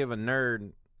then you give a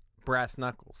nerd brass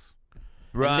knuckles,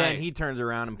 Right. and then he turns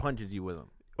around and punches you with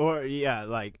them. Or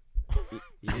like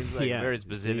It's like a very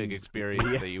specific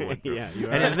experience that you went through. Yeah, you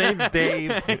And his name's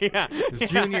Dave. yeah. His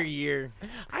junior year,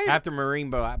 after marine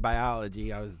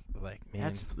biology, I was like,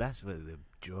 man, That's what the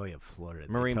joy of Florida.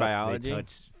 They Marine biology? They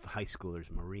taught high schoolers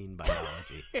marine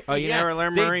biology. oh, you Yeah, never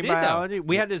learned they marine did, though. biology?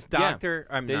 We had this doctor,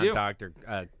 I'm they not do. doctor,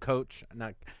 coach,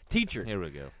 not teacher, Here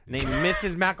we go. named Mrs. Here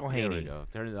we McElhaney. go.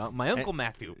 Turns out my uncle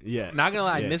Matthew. Yeah, Not gonna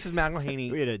lie, Yeah. Mrs.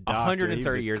 McElhaney, We had a doctor, 130 he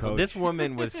was a years old. coach. This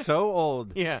woman was so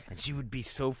old, Yeah. and she would be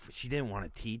so. She didn't want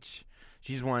to teach.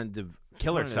 She just wanted to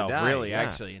kill wanted to herself, die, really, yeah.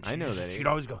 actually. And I know that She'd age.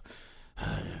 always go,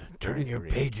 turn your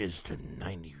pages to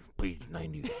 90, page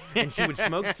 90. And she would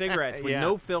smoke cigarettes with Yeah.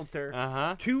 no filter.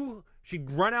 Uh-huh. She'd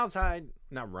run outside,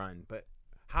 not run, but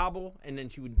hobble, and then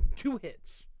she would 2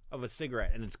 hits of a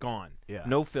cigarette, and it's gone. Yeah.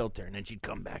 No filter. And then she'd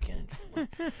come back in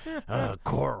and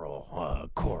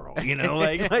coral, you know,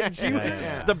 like she was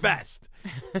Yeah. the best.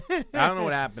 I don't know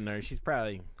what happened there. She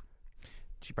probably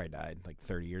died like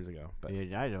 30 years ago. But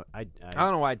Yeah, I I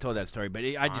don't know why I told that story, but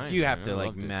you have to I like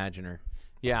loved it. imagine her.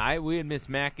 Yeah, we had Miss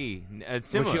Mackey.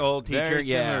 Similar. she old teacher? Very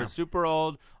similar, Yeah. super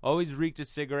old. Always reeked of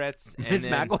cigarettes. And Miss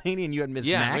then- McElhaney and you had Miss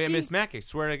Yeah, Mackey? we had Miss Mackey.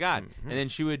 Swear to God. And then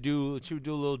she would do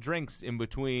little drinks in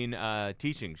between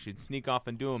teaching. She'd sneak off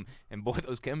and do them. And boy,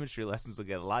 those chemistry lessons would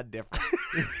get a lot different.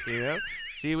 You know,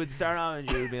 she would start off and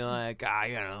she would be like,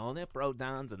 the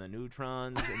protons and the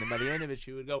neutrons. And then by the end of it,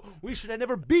 she would go, "We should have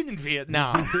never been in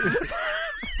Vietnam."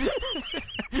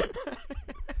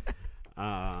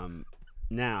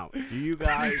 Now, do you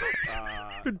guys?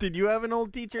 Did you have an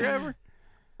old teacher ever?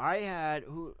 I had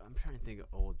I'm trying to think of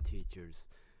old teachers.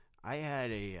 I had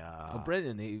a.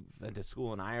 Brendan, they went to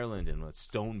school in Ireland in a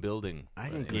stone building. I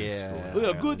didn't go Yeah. to school. in Well,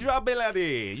 Ireland. good job,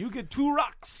 laddie. You get 2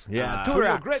 rocks. Yeah, For 2 your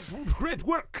rocks. Great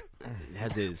work.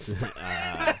 That is.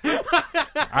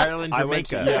 Ireland, I went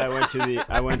Jamaica.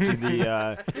 I went to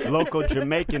the local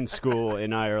Jamaican school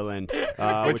in Ireland,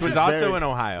 Which was also in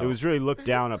Ohio. It was really looked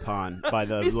down upon by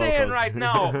the He's locals. saying right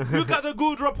now, you got a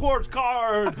good report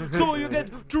card, so you get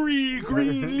 3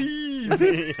 green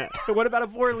leaves. What about a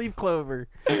 4-leaf clover?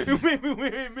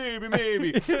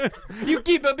 maybe. You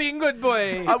keep a being good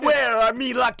boy. Where are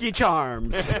me lucky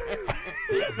charms?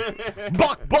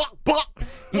 Buck.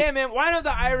 Yeah, man, why don't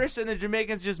the Irish and the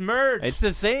Jamaicans just merge? It's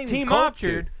the same Team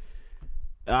culture.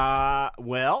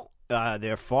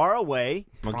 They're far away.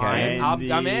 Okay. And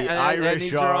the Irish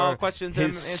these are all are questions and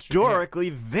answers. historically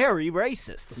very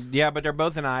racist. Yeah, but they're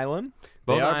both an island.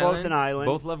 They are both an island.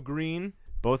 Both love green.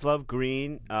 Both love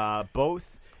green.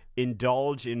 Both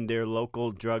indulge in their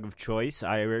local drug of choice.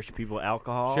 Irish people,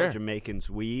 alcohol. Sure. Jamaicans,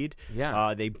 weed.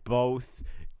 Yeah. They both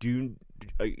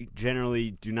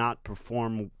generally do not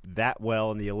perform that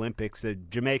well in the Olympics. The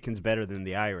Jamaicans better than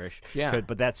the Irish. Yeah.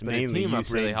 But that's But a mainly team up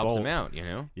Usain really helps Bolt. them out, you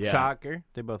know? Yeah. Soccer.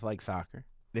 They both like soccer.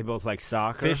 They both like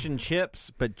soccer. Fish and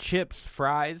chips, but chips,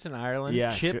 fries in Ireland. Yeah,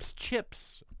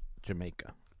 chips,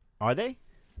 Jamaica. Are they?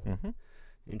 Mm-hmm.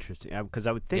 Interesting. Because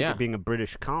I would think Yeah. of being a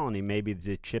British colony, maybe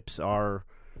the chips are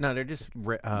No, they're just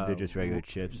they're just regular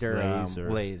chips. They're Lay's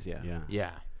or Lay's, yeah. yeah.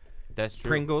 Yeah. That's true.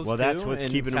 Pringles. Well, that's too, what's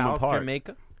in keeping them South apart.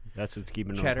 Jamaica. That's what's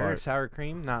keeping them Cheddar, apart. sour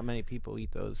cream. Not many people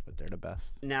eat those, but they're the best.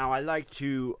 Now, I like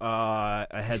to. I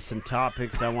had some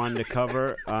topics I wanted to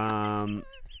cover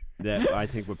that I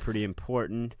think were pretty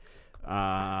important.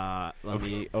 Let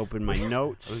me open my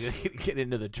notes. We're going to get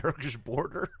into the Turkish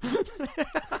border. you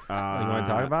want to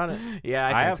talk about it? Yeah,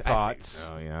 I think have so. thoughts.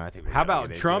 Oh, yeah, I think. How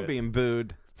about Trump being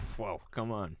booed? Whoa,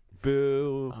 come on.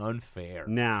 Boo. Unfair.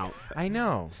 Now, I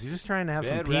know. He's just trying to have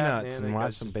some Bad rap, peanuts man. and That watch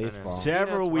guy's some just trying to- baseball.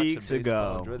 Several Peanuts, watch weeks some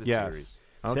baseball, ago. enjoy the Yes. series.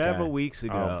 Okay. several weeks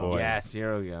ago, Oh, boy. Yes,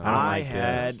 here we go. don't I like this.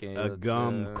 had Okay, a let's,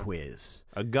 gum quiz.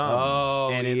 A gum.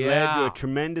 Oh, And it led to a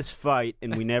tremendous fight,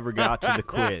 and we never got to the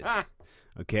quiz.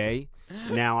 Okay?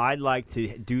 Now, I'd like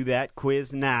to do that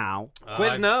quiz now.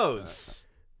 Quiz nose.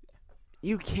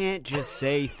 You can't just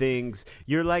say things.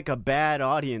 You're like a bad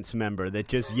audience member that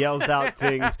just yells out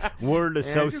things, word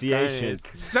association.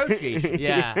 Association.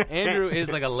 Yeah, Andrew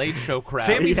is like a late show crowd.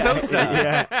 Sammy Sosa.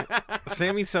 Yeah.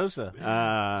 Sammy Sosa.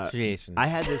 Association. I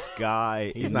had this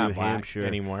guy He's in not New black Hampshire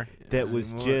anymore. that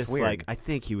was Well, just weird. like, I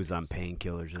think he was on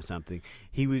painkillers or something.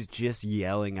 He was just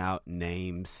yelling out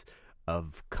names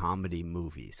of comedy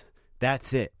movies.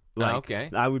 That's it. Like, okay.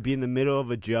 I would be in the middle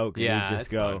of a joke and Yeah, he'd just that's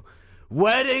go, fun.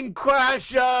 Wedding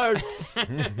Crashers!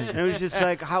 And it was just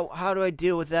like, how do I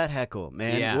deal with that heckle,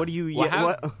 man? Yeah. What do you... Well, how,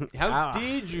 what? how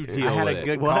did you deal I had with a it?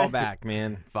 good What? callback,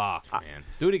 man. Fuck, man.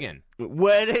 Do it again.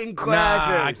 Wedding Crashers!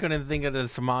 Nah, I couldn't think of the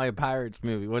Somalia Pirates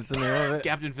movie. What's the name of it?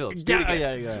 Captain Phillips. Do it Yeah,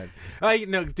 again. yeah.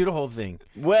 No, do the whole thing.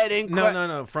 Wedding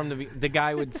No. From the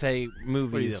guy would say What are you,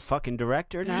 movies. the fucking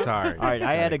director now? Sorry. All right,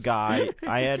 I had a guy.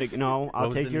 No, I'll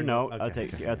was take the your name? note. Okay, I'll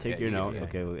take okay. I'll take Yeah, your you note.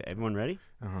 go, yeah. Okay, everyone ready?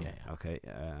 Uh-huh. Yeah. Okay.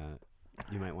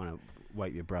 You might want to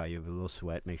wipe your brow. You have a little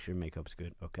sweat. Make sure your makeup's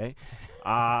good. Okay.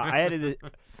 I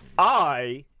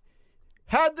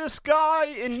had this guy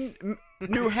in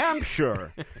New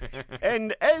Hampshire,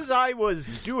 and as I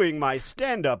was doing my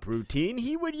stand-up routine,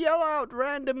 he would yell out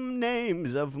random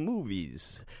names of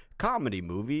movies, comedy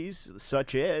movies,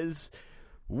 such as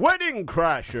Wedding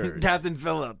Crashers. Captain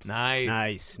Phillips.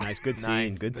 Nice. Nice, good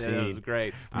scene, Nice. good Yeah, that was scene.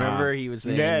 great. Remember he was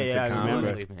saying yeah, it's a I comedy?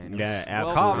 remember. Totally, man. It Yeah,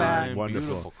 was absolutely. Callback. Wonderful.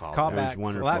 Beautiful callback. Callbacks. That was A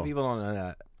wonderful. lot of people don't know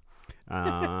that.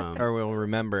 Or will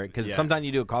remember it because Yeah. sometimes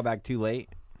you do a callback too late.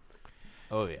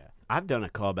 Oh, yeah. I've done a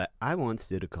callback. I once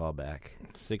did a callback.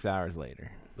 6 hours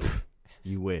later.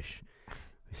 You wish.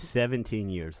 17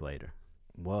 years later.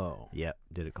 Whoa. Yep,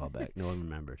 did a callback. No one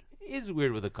remembered. It is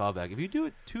weird with a callback. If you do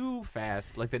it too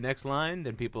fast, like the next line,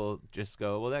 then people just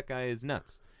go, well, that guy is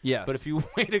nuts. Yes. But if you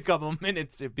wait a couple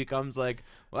minutes, it becomes like,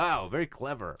 wow, very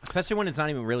clever. Especially when it's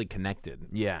not even really connected.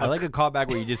 Yeah. I like a callback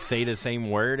where you just say the same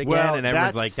word again Well, and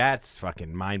everyone's that's- like, that's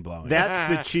fucking mind blowing.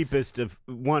 That's the cheapest of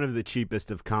one of the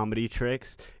cheapest of comedy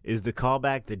tricks is the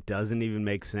callback that doesn't even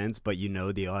make sense, but you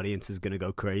know the audience is going to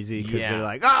go crazy because Yeah. they're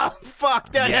like, "Oh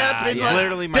fuck, that Yeah, happened! yeah. Like,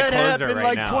 Literally my that closer happened right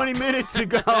like now." 20 minutes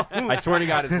ago." I swear to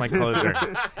God, it's my closer.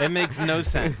 It makes no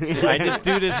sense. I just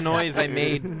do this noise I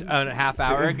made a half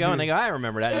hour ago, and they go, I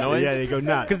remember that. that noise. Yeah, they go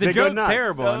nuts. Because the They go joke's nuts.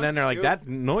 terrible, and then they're like, that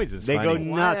noise is They funny.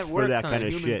 go Why nuts that for works that on kind a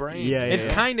of human shit. brain. Yeah, It's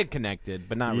yeah. kind of connected,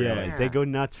 but not Yeah, really. they go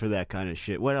nuts for that kind of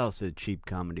shit. What else is a cheap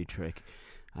comedy trick?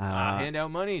 Hand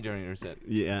out money during your set.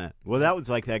 Yeah. Well, that was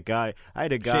like that guy. I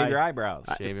had a guy. Shave your eyebrows.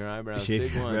 Shave your eyebrows. Shave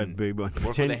Big your one. eyebrows, big one. Work with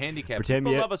Pretend- a handicap. pretend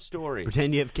People you- love a story.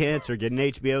 Pretend you have cancer. Get an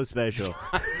HBO special.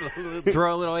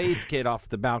 Throw a little AIDS kid off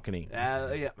the balcony.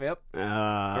 Yep.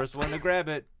 Uh, First one to grab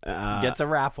it Gets a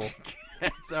raffle.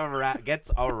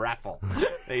 gets a raffle.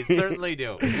 They certainly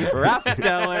do.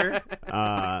 Raffsteller.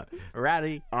 uh,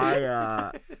 Ratty. what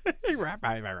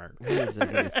was I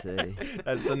going to say?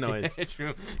 That's the noise.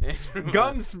 True.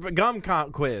 Gum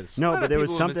quiz. No, A lot but of there was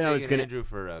people something I was mistaken going to. Andrew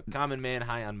for a common man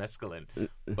high on mescaline,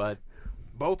 but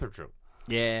both are true.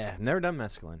 Yeah, never done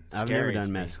mescaline. I've never done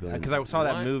mescaline. Because I saw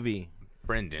that What? movie.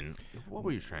 Brendan, what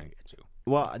were you trying to get to?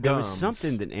 Well, there was Gums.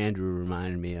 something that Andrew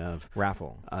reminded me of.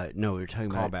 Raffle. No, we were talking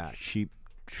Call about back. cheap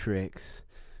tricks,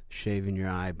 shaving your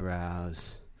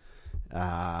eyebrows.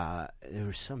 There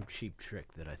was some cheap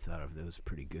trick that I thought of that was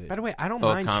pretty good. By the way, I don't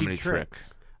Oh, mind comedy cheap tricks.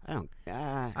 I don't.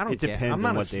 I don't It get. depends I'm not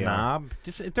on a what they are. snob.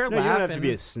 Just if they're No, you laughing. don't have to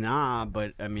be a snob,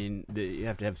 but I mean, you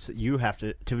have to have. You have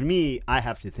to. To me, I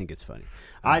have to think it's funny.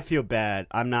 I feel bad.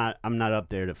 I'm not up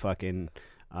there to fucking.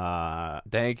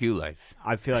 Thank you, life.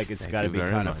 I feel like it's got to Thank be you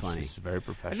very kind of much. funny. This is a very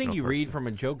professional. I think you read person. from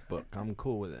a joke book. I'm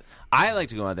cool with it. I like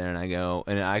to go out there and I go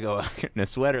in a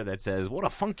sweater that says, "What a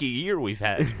funky year we've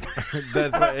had."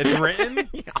 That's what it's written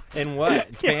in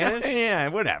what Spanish? Yeah,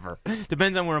 whatever.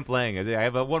 Depends on where I'm playing. I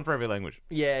have one for every language.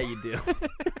 Yeah, you do.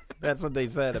 That's what they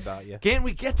said about you. Can't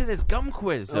we get to this gum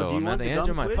quiz though? do you I'm want at the the edge gum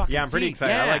of my quiz? fucking Yeah, I'm pretty seat.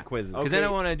 excited. I Yeah. like quizzes. Because then I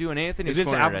want to do an Anthony's Is this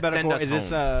corner to send alphabetical? us Is this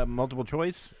home. multiple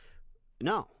choice?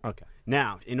 No. Okay.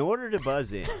 Now, in order to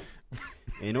buzz in,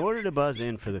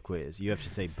 for the quiz, you have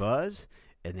to say buzz,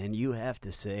 and then you have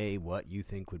to say what you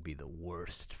think would be the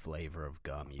worst flavor of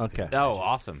gum. You Okay. could Oh, imagine.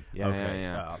 awesome! Yeah, Okay.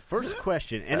 yeah. First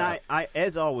question, and I,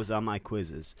 as always on my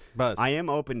quizzes, Buzz. I am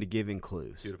open to giving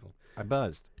clues. Beautiful. I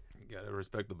buzzed. You gotta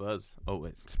respect the buzz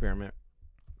always. Experiment.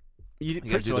 You,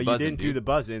 gotta first do of all, the you buzzing, didn't do dude. the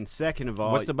buzz in. Second of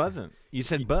all, What's the buzzing? You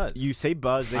said buzz. You say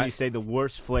buzz, then you say the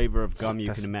worst flavor of gum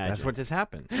you can imagine. That's what just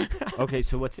happened. Okay,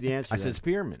 so what's the answer? I then? said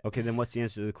spearmint. Okay, then what's the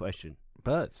answer to the question?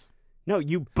 Buzz. No,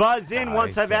 you buzz in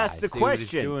once I've asked the see what he's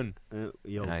question. doing.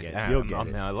 You'll Nice. get Ah, it. You'll get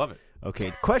it. I love it.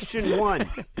 Okay, question 1.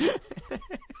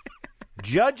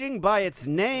 Judging by its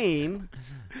name,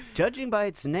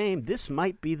 this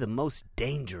might be the most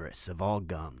dangerous of all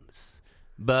gums.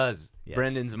 Buzz. Yes.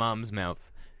 Brendan's mom's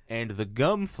mouth. And the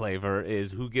gum flavor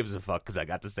is who gives a fuck, because I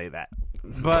got to say that.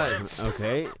 Buzz.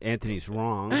 Okay, Anthony's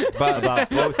wrong about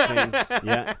both things.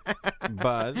 Yeah,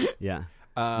 Buzz. yeah.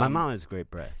 My mom has great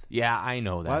breath. Yeah, I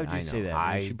know that. Why would you I say know.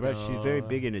 that? She's very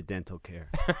big into dental care.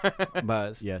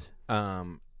 Buzz. Yes.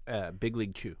 Big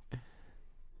League Chew.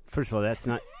 First of all, that's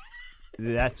not.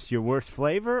 That's your worst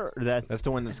flavor? Or That's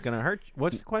the one that's going to hurt you.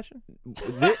 What's the question?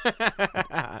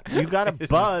 You got to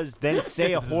buzz, then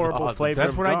say a horrible awesome. flavor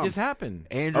That's of what gum. I just happened.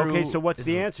 Andrew. Okay, so what's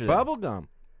the answer then? Bubble gum.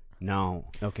 No.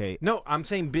 Okay. No, I'm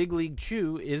saying Big League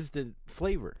Chew is the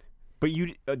flavor. But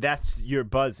you that's your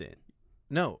buzz in.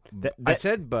 No, That- I that-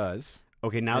 said Buzz.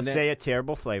 Okay, now And then say a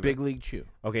terrible flavor. Big League Chew.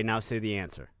 Okay, now say the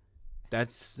answer.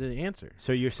 That's the answer.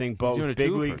 So you're saying both doing a Big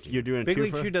twofer. League, you're doing a Big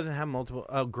League twofer? Chew doesn't have multiple.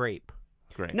 Oh, grape.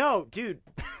 Great. No, dude.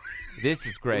 This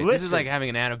is great. This is Listen. like having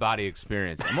an out-of-body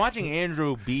experience. I'm watching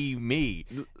Andrew be me,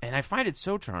 and I find it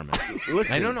so charming.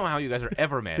 Listen. I don't know how you guys are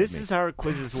ever mad This at me. is how our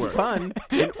quizzes work. Fun.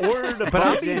 In order to But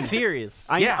I'm buzz being in, serious.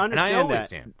 I Yeah, and I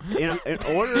understand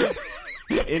always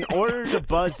that. In order to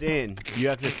buzz in, you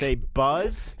have to say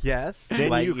buzz. Yes.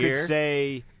 Then you Lightyear. could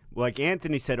say, like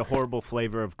Anthony said, a horrible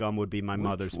flavor of gum would be my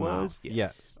mother's mouth.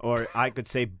 Yes. Or I could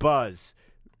say buzz,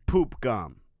 poop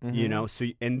gum. Mm-hmm. You know, so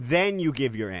and then you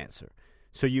give your answer.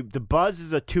 So the buzz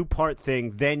is a 2-part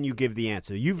thing. Then you give the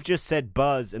answer. You've just said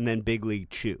buzz and then Big League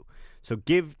Chew. So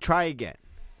try again.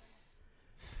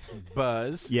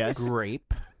 Buzz. Yes.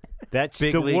 Grape. That's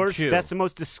Big the League worst. Chew. That's the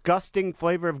most disgusting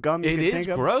flavor of gum you It can is think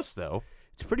of. gross, though.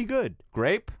 It's pretty good.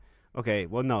 Grape? Okay,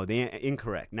 well, no,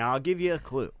 incorrect. Now I'll give you a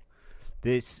clue.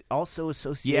 This also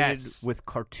associated Yes. with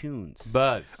cartoons.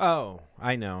 Buzz Oh,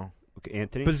 I know. Okay,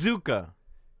 Anthony. Bazooka.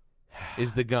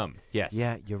 is the gum. Yes.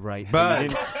 Yeah, you're right. Buzz. You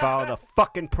didn't follow the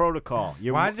fucking protocol.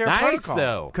 Why is there a Nice, protocol?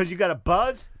 though. Because you got to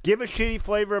buzz, give a shitty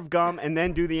flavor of gum, and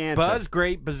then do the answer. Buzz,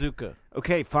 grape, bazooka.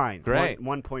 Okay, fine. Great.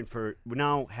 One point for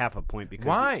no, half a point because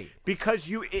Why? Because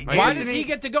you. Why does he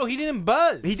get to go? He didn't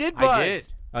buzz. He did buzz. I did.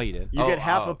 Oh, you did. You get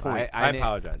half a point. I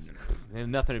apologize. There's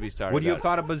nothing to be sorry Would you have about.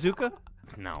 thought of bazooka?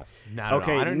 No, not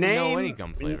Okay, at all. I don't name know any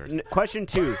gum flavors. Question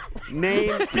 2.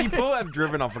 Name. People have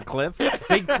driven off a cliff.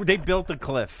 They built a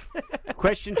cliff.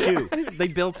 Question 2. They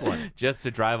built one. Just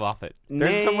to drive off it.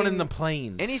 There's someone in Name- the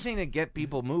plains. Anything to get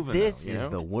people moving. This though, you is know?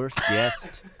 the worst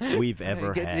guest we've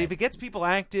ever If had. it gets people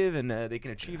active and they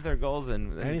can achieve their goals,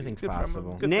 and Anything's good for 'em,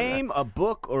 possible. good for Name a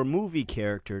book or movie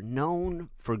character known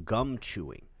for gum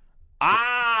chewing.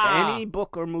 that. Any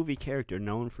book or movie character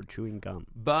known for chewing gum.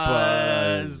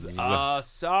 Buzz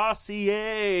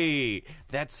Saucier.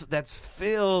 That's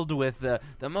filled with the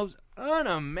most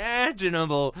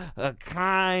unimaginable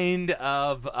kind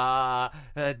of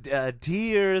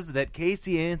tears that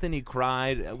Casey Anthony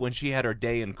cried when she had her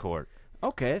day in court.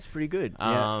 Okay, that's pretty good.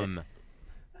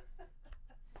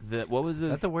 What was Is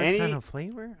that it? the worst Any- kind of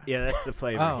flavor? Yeah, that's the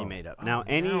flavor Oh. he made up. Now, Oh,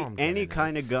 any now I'm getting it.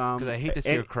 kind of gum. Because I hate to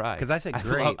see her cry. 'cause I said love-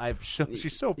 grape.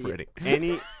 she's so pretty.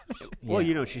 Well, Yeah.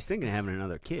 you know, she's thinking of having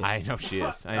another kid. I know she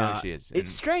is. I know she is. It's And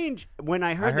strange when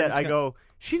I heard heard that. I it's go,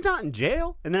 she's not in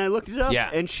jail, and then I looked it up,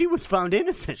 Yeah. and she was found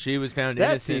innocent. she was found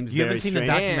That innocent. seems You haven't very seen the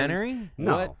strange. documentary?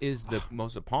 No. What is the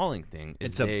most appalling thing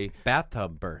is It's a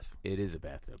bathtub birth. it is a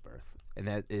bathtub birth. And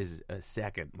that is a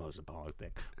second most appalling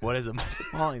thing. What is the most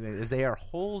appalling thing is they are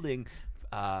holding,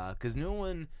 because no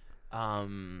one,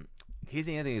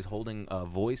 Casey Anthony is holding a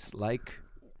voice-like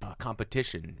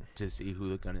competition to see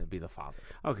who's going to be the father.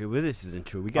 Okay, well, this isn't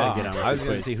true. We got to get on with I was the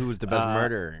going quiz. to see who was the best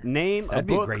murderer. Name That'd a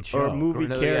be a book great or show. movie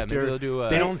Maybe character. they'll do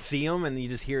They don't see him, and you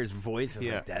just hear his voice. It's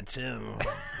Yeah. like, that's him.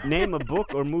 Name a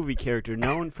book or movie character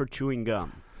known for chewing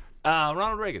gum.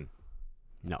 Ronald Reagan.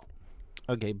 No.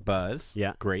 Okay, Buzz.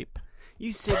 Yeah. Grape.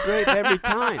 You said grape every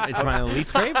time. It's my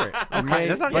least favorite. Okay,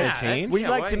 that's not going to change. We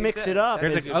like to mix it up.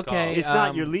 There's That's a- good call. okay. It's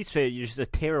not your least favorite. You're just a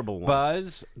terrible one.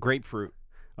 Buzz, grapefruit,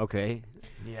 Okay.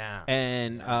 Yeah.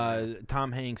 and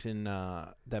Tom Hanks in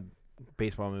that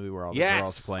baseball movie where all the Yes.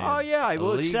 girls playing. Oh yeah, I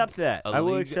will A league- accept that. a I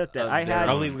will league accept that. of I had. their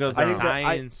A league of I think that I-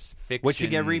 science fiction. Which should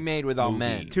get remade with all movie.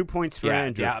 men. 2 points for Yeah,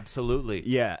 Andrew. yeah, absolutely.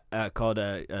 Yeah, called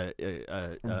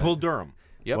Bull Durham.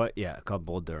 Yep. What? Yeah, called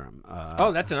Bull Durham.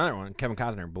 Oh, that's another one. Kevin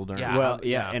Costner, Bull Durham. Yeah. Well,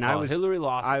 yeah, and I called was Hillary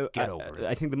Lost. I, Get over it.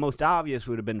 I think the most obvious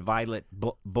would have been Violet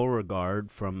Beauregard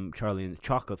from Charlie and the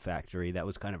Chocolate Factory. That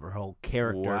was kind of her whole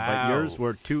character. Wow. But yours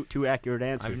were two accurate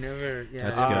answers. I've never,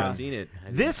 That's I've never good. seen it.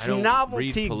 This I don't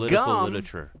novelty read political gum-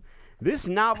 literature. This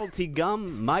novelty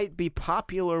gum might be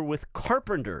popular with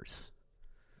carpenters.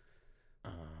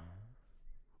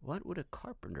 What would a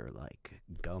carpenter like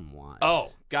gum-wise?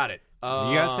 Oh, got it. You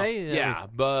gotta say, yeah,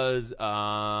 Buzz.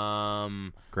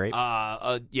 Grape. Yeah,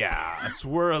 a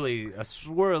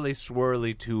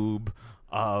swirly tube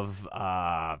of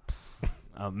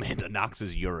Amanda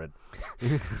Knox's urine.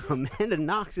 Amanda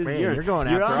Knox's Man, urine. you're going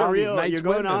You're after on the all these real, nice You're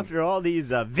going women. after all these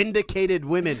vindicated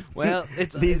women. Well,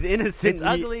 it's these innocent. It's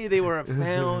ugly. They were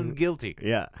found guilty.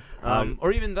 Yeah.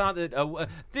 Or even thought that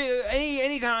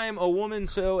any time a woman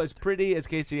so as pretty as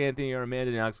Casey Anthony or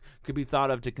Amanda Knox could be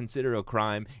thought of to consider a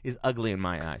crime is ugly in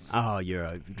my eyes. Oh, you're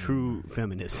a true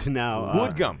feminist. Now,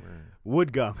 Wood gum.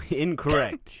 Wood gum.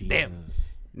 Incorrect. Damn.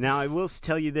 Now, I will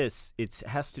tell you this. It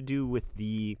has to do with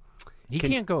the He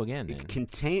can't go again. Man.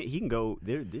 contain. He can go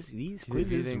there. These Do you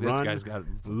quizzes think run this guy's got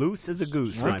loose as a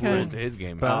goose. my Okay. rules friend. to his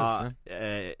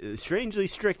game? Strangely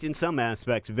strict in some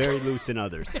aspects, very loose in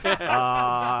others.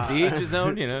 To each his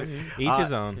own, you know. Each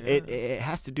his own. It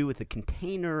has to do with the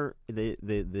container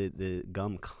the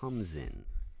gum comes in,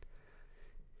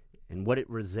 and what it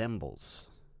resembles,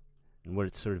 and what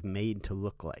it's sort of made to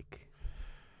look like.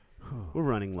 We're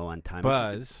running low on time.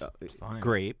 Buzz. Fine.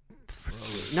 Grape.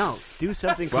 No, do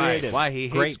something Why? creative. Why he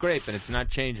hates Grapes. grape and it's not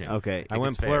changing. Okay. I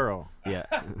went it's fair. plural. Yeah.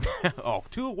 Oh,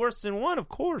 two worse than one, of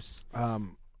course.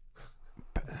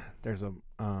 There's a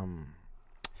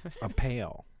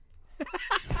pail.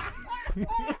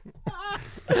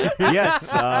 Yes.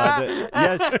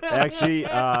 Yes. Actually,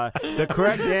 the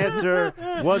correct answer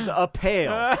was a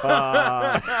pail.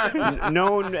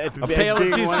 Known as A pail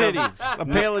being of two one cities. A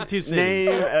pail of two cities.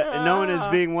 Name known as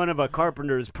being one of a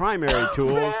carpenter's primary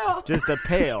tools. Just a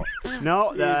pail.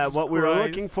 No, what we were Christ.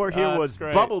 looking for here was That's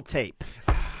great. bubble tape.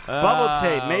 Bubble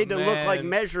tape made to look like man.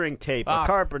 measuring tape. Ah, A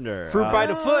carpenter. fruit by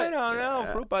the foot. I don't know.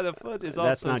 Fruit by the foot is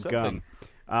That's also not something. gum.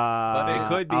 But it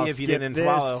could be I'll if you skip didn't this.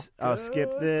 swallow. I'll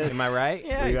skip this. Am I right?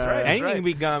 Yeah, We he's got right. it. He's Anything right. can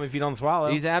be gum if you don't swallow.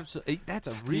 He's absolutely.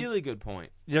 That's a really good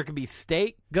point. There could be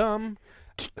steak gum,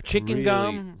 chicken Really,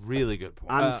 gum. Really good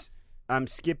point. I'm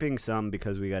skipping some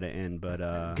because we got to end, but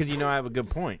Because you know I have a good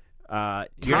point. You're not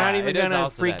Yeah, even it is gonna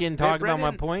also freaking that. talk Brendan-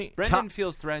 about my point. Brendan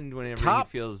feels threatened whenever Top-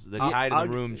 he feels the I'll- tide of I'll-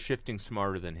 the room shifting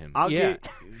smarter than him. I'll Yeah.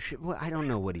 well, I don't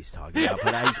know what he's talking about,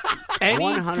 but I Any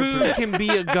 100% food can be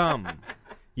a gum.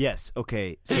 Yes.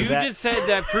 Okay. So You that, just said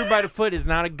that fruit by the foot is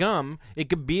not a gum. It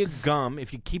could be a gum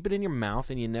if you keep it in your mouth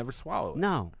and you never swallow it.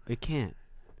 no, it can't.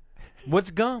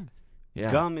 What's gum? Yeah.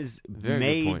 Gum is Very good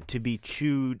made point. to be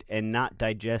chewed and not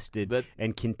digested, But-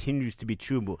 and continues to be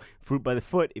chewable. Fruit by the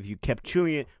foot, if you kept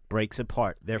chewing it, breaks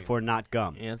apart. Therefore, not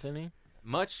gum. Anthony?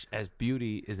 Much as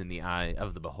beauty is in the eye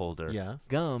of the beholder, Yeah.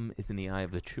 gum is in the eye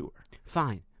of the chewer.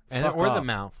 Fine. And, Fuck or the off.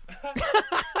 mouth.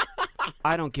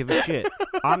 I don't give a shit.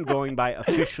 I'm going by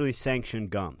officially sanctioned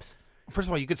gums. First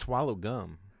of all, you could swallow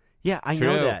gum. Yeah, I True.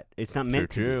 know that. It's not meant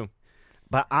to True. be.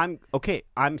 But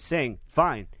I'm saying,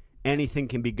 fine, anything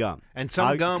can be gum. And some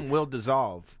I'll- gum will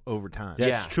dissolve over time. Yeah.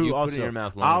 That's true you put it also. in your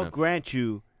mouth long I'll enough. grant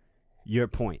you your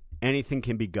point. Anything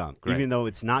can be gum, Great. even though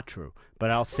it's not true. But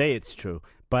I'll say it's true.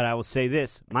 But I will say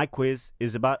this. My quiz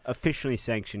is about officially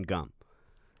sanctioned gum.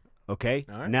 Okay?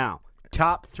 All right. Now,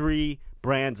 top 3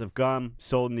 brands of gum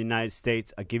sold in the United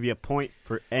States. I'll give you a point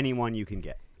for any one you can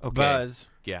get. Okay. Buzz.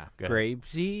 Yeah. Go ahead. Grape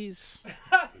seeds.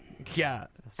 Yeah.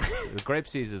 The grape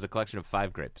seeds is a collection of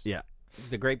 5 grapes. Yeah.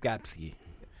 The grape gapsky.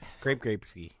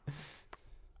 Grape-ski.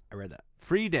 I read that.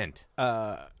 Freedent.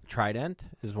 Trident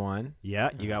is one. Yeah,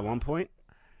 you got 1 point.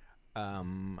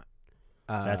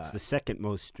 That's the second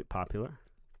most popular.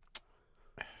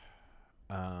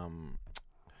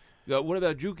 What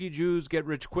about Juki Jews Get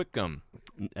Rich Quick Gum?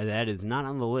 That is not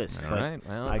on the list, All but right.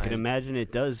 Well, I can imagine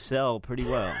it does sell pretty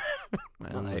well.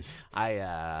 Well,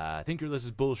 I think your list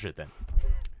is bullshit then.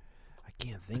 I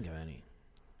can't think of any.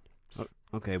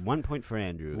 Okay, 1 point for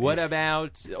Andrew. What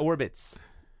about Orbits?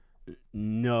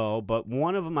 No, but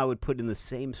one of them I would put in the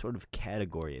same sort of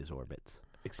category as Orbits.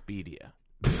 Expedia.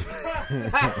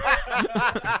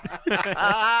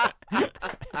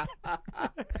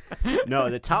 No,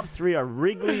 the top 3 are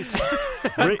Wrigley's.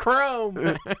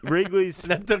 Chrome. Wrigley's.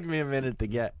 That took me a minute to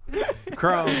get.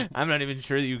 Chrome. I'm not even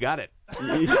sure that you got it.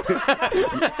 You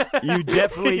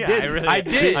definitely Yeah, did. I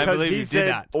did. I Because believe he you did said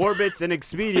not. Orbits and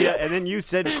Expedia, and then you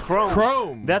said Chrome.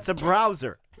 Chrome. That's a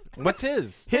browser. What's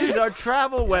his? His are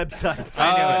travel websites.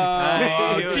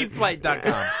 I knew it.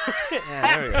 Cheapflight.com.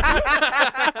 Yeah, there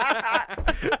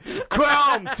we go.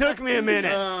 Chrome took me a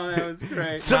minute. Oh, that was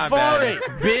great. Safari.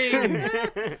 Bing.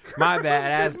 My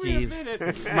bad. Ask Jeeves.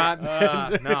 My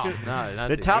bad. No. Not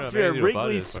The top 3 are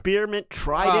Wrigley's Spearmint,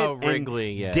 Trident,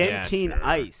 Wrigley, yeah. and Dentine Yeah, sure.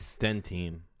 Ice.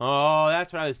 Dentine. Oh,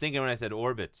 that's what I was thinking when I said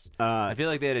Orbits. I feel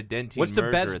like they had a Dentine What's the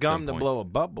merger best at gum some to point. blow a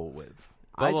bubble with?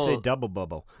 I'd say Bubble- double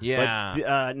bubble. Yeah.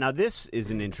 But, now, this is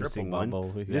an interesting Triple one. bubble,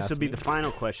 if you This ask will be me. the final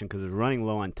question because we're running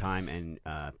low on time and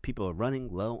people are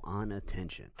running low on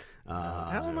attention.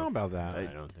 I don't know about that. I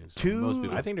don't think so. Two- Most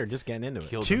people I think they're just getting into it.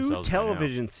 kill 2 themselves by now.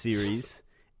 television series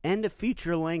and a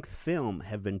feature-length film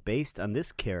have been based on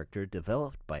this character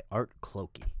developed by Art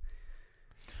Clokey.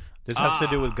 This has to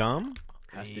do with gum?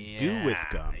 Has to do with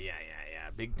gum. Yeah.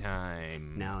 Big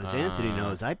time. Now, as Anthony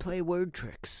knows, I play word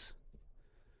tricks.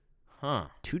 Huh.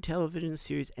 2 television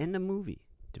series and a movie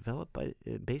developed by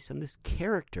based on this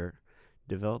character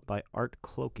developed by Art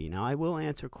Clokey. Now, I will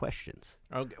answer questions.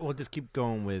 Okay, well, just keep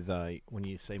going with when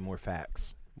you say more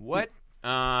facts. What?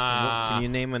 Can you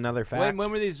name another fact?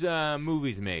 when were these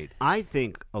movies made? I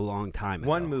think a long time ago.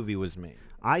 One movie was made.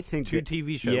 I think 2 that-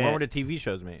 TV shows. yeah, When were the TV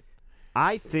shows made?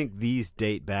 I think these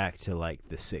date back to like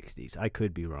the 60s. I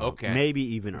could be wrong. Okay. Maybe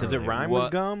even Does it earlier. rhyme What-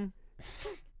 with gum?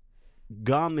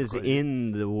 Gum is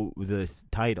in the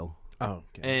title. Oh,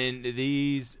 okay. And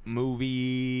these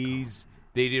movies,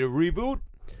 they did a reboot?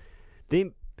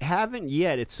 They haven't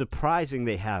yet. It's surprising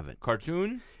they haven't.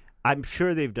 Cartoon? I'm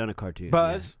sure they've done a cartoon.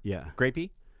 Buzz? Yeah.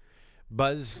 Grapey?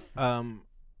 Buzz, That's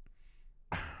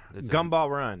Gumball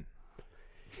Run.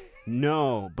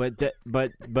 No, but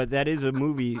that is a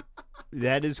movie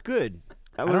that is good.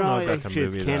 I don't know if that's a actually,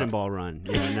 movie, It's though. Cannonball Run.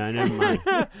 Yeah, no, never mind.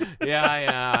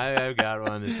 Yeah, I've got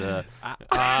one. It's a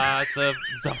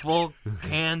full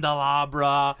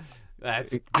candelabra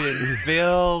that's been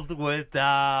filled with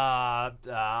Cream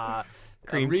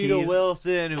Rita cheese.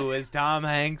 Wilson, who is Tom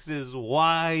Hanks's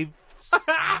wife's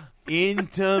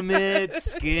intimate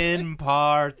skin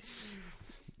parts.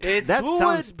 It's That who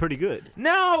sounds would- pretty good.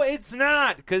 No, it's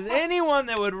not. Because anyone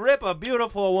that would rip a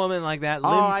beautiful woman like that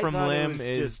limb I from thought limb it was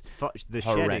is just the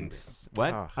sheddings. horrendous.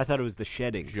 What? Oh. I thought it was the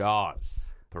sheddings. Jaws.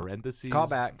 Parentheses. Call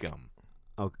back. Gum.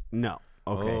 Oh, no.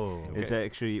 Okay. Oh. It's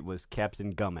actually it was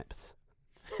Captain Gummips.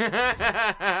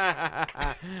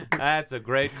 That's a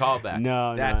great callback.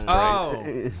 No, That's no,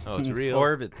 great. Oh, it's real.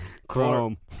 Orbits.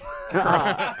 Chrome. Chrome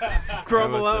That was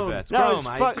the Alone. best. No, Chrome, it's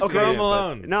I fuck- took okay. it, Chrome but-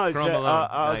 Alone. No, it's Chrome Alone.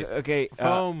 Nice. okay.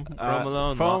 Foam. Chrome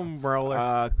Alone. Foam roller.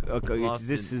 Lost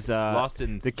This in- is Lost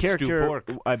in the Stew character. Pork.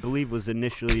 I believe was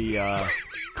initially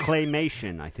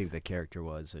claymation. I think the character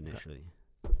was initially.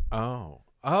 Oh.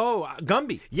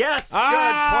 Gumby. Yes.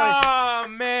 Oh,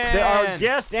 man. Our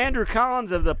guest, Andrew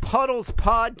Collins of the Puddles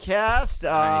Podcast.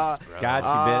 Nice, bro. Got you,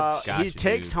 bitch. Got He you,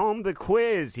 takes dude. home the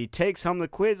quiz.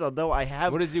 Although I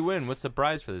have... What does he win? What's the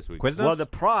prize for this week? Quiznos? Well, the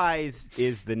prize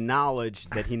is the knowledge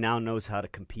that he now knows how to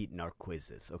compete in our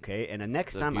quizzes, okay? And the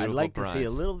next It's a time I'd beautiful like to see prize. a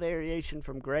little variation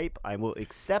from Grape. I will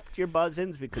accept your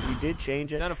buzz-ins because you did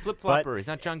change it. He's not a flip-flopper. He's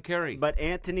not John Kerry. But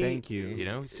Anthony... Thank you. You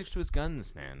know, he sticks to his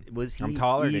guns, man. Was he I'm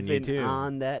taller than even you, too.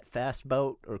 on that fast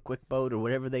boat or quick boat or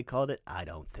whatever they called it? I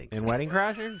don't think In so. Wedding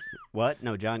Crashers? What?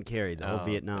 No, John Kerry, the whole Oh,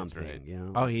 Vietnam that's thing. right. You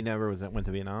know? Oh, he never went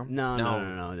to Vietnam?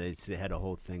 No. They had a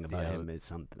whole thing about Yeah. him as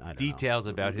something. I don't Details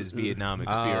about his Vietnam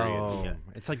experience. Oh,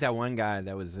 it's like that one guy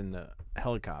that was in the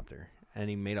helicopter, and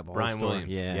he made up a Brian whole story.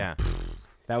 Williams. Yeah.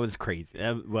 That was crazy.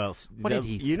 know. What did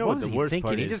he? You know what what was the he worst thinking?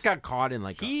 part He is? just got caught in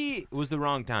like. He was the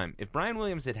wrong time. If Brian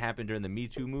Williams had happened during the Me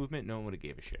Too movement, no one would have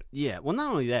gave a shit. Yeah, well,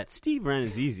 not only that, Steve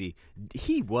Renazizi,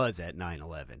 he was at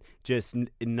 9/11, just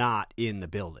not in the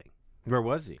building. Where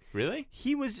was he? Really?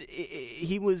 He was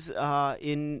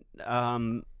in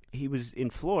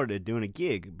Florida doing a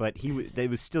gig, but it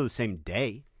was still the same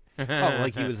day. Oh,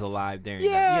 like he was alive during.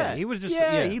 that. He was just.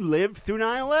 yeah, he lived through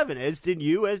 9/11, as did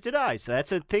you, as did I. So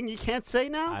that's a thing you can't say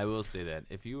now. I will say that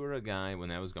if you were a guy when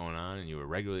that was going on and you were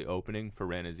regularly opening for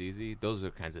Ranazizi, those are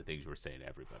the kinds of things you were saying to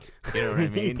everybody. You know what I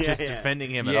mean? Yeah, Just yeah. defending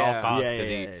him at Yeah, all costs yeah,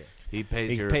 because yeah, yeah. he pays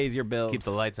He your pays your bills. keeps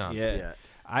the lights on. Yeah.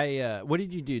 What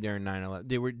did you do during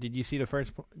 9/11? Did you see the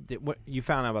first? What you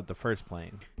found out about the first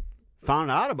plane? Found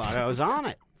out about it. I was on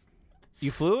it. You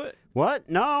flew it? What?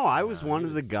 No, I was one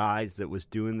of the guys that was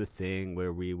doing the thing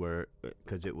where we were,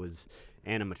 because it was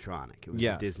animatronic. It was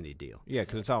Yes. a Disney deal. Yeah,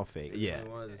 because it's all fake. Yeah,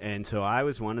 It was. and so I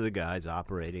was one of the guys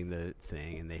operating the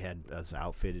thing, and they had us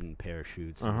outfitted in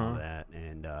parachutes and all that,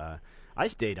 and I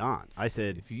stayed on. I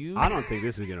said, If you- I don't think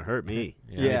this is going to hurt me.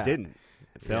 Yeah. And Yeah. it didn't.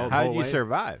 It fell the How whole did you way.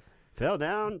 survive? Fell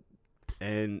down,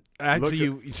 and So looked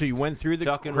you went through the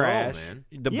Tuck and roll, crash, man.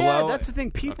 the yeah, blow. that's the thing.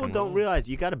 People and don't roll. realize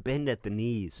you got to bend at the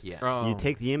knees. Yeah. Oh. You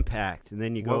take the impact, and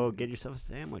then you go Well- get yourself a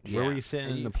sandwich. Where were you sitting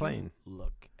And in the if you plane?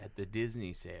 Look at the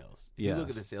Disney sales. If Yes. you look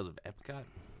at the sales of Epcot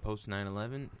post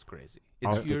 9/11, it's crazy.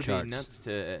 Off It's the you're charts. being nuts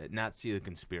to not see the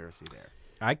conspiracy there.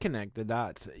 I connect the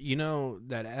dots. You know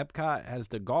that Epcot has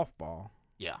the golf ball.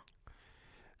 Yeah.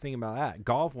 Think about that.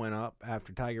 Golf went up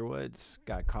after Tiger Woods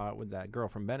got caught with that girl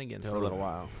from Bennigan for a little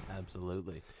while.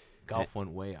 Absolutely. Golf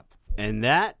went way up. And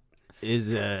that is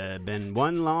been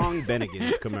one long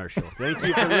Bennigan's commercial. Thank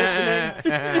you for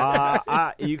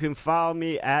listening. You can follow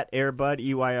me at Airbud,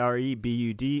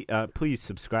 EYREBUD. Please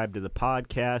subscribe to the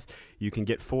podcast. You can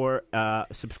get 4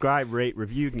 subscribe, rate,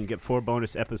 review. You can get 4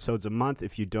 bonus episodes a month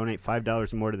if you donate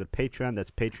 $5 or more to the Patreon. That's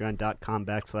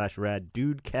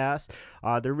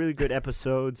patreon.com/RadDudecast. They're really good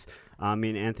episodes. Me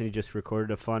and Anthony just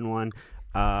recorded a fun one.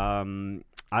 I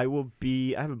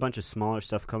have a bunch of smaller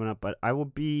stuff coming up, but I will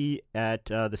be at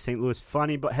the St. Louis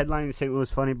headlining the St.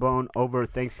 Louis Funny Bone over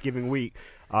Thanksgiving week.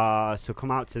 So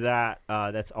come out to that.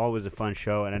 That's always a fun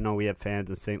show, and I know we have fans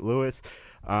in St. Louis.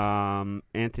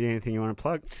 Anthony, anything you want to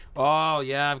plug? Oh,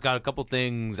 yeah, I've got a couple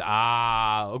things.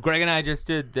 Greg and I just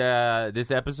did this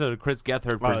episode of Chris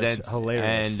Gethard Oh, it's Presents.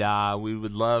 hilarious. And we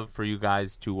would love for you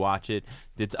guys to watch it.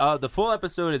 It's the full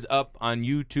episode is up on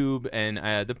YouTube,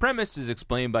 and the premise is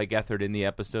explained by Gethard in the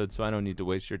episode, so I don't need to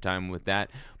waste your time with that.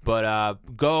 But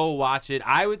go watch it.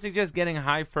 I would suggest getting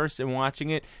high first and watching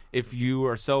it. If you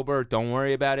are sober, don't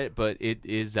worry about it. But it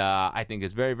is, I think,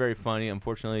 it's very, very funny.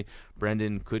 Unfortunately,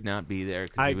 Brendan could not be there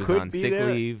because he was on sick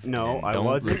leave. No, and I don't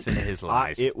wasn't. listen to his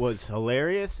lies. It was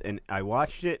hilarious, and I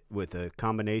watched it with a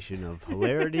combination of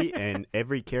hilarity and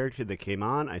every character that came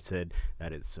on. I said,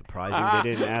 that is surprising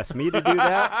they didn't ask me to do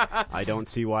that. I don't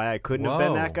see why I couldn't have been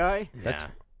Whoa. that guy. Yeah.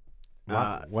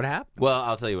 What happened? Well,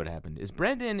 I'll tell you what happened. Is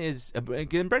Brendan is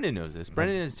again, Brendan knows this.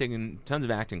 Brendan has taken tons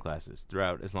of acting classes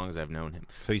throughout as long as I've known him.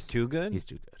 So he's too good? He's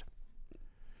too good.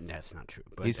 That's not true.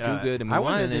 But, He's too good. And we I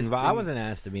wanted wasn't this I thing- wasn't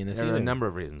asked to be in this There are either. a number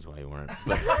of reasons why you weren't.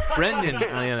 But Brendan, on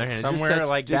the other hand, is just Somewhere such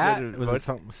like too that? good- Was it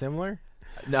something similar?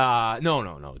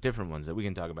 No. Different ones that we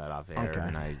can talk about off air. Okay.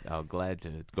 And I'm glad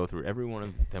to go through every one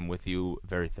of them with you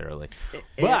very thoroughly.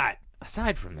 But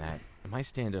aside from that, my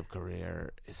stand-up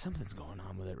career, something's going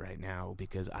on with it right now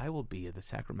because I will be at the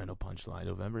Sacramento Punchline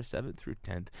November 7th through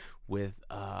 10th with,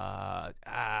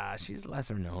 she's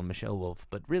lesser known, Michelle Wolf,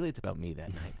 but really it's about me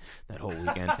that night, that whole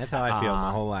weekend. That's how I feel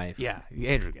my whole life. Yeah,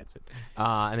 Andrew gets it.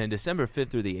 And then December 5th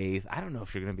through the 8th, I don't know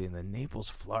if you're going to be in the Naples,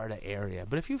 Florida area,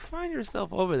 but if you find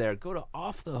yourself over there, go to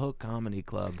Off the Hook Comedy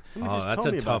Club. Oh, that's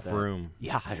a tough room.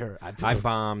 Yeah, I heard. I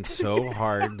bombed so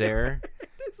hard there.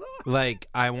 Like,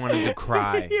 I wanted to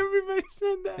cry. Everybody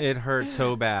said that. It hurt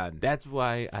so bad. That's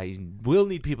why I will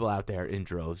need people out there in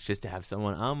droves just to have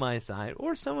someone on my side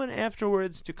or someone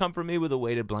afterwards to comfort me with a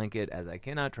weighted blanket, as I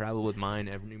cannot travel with mine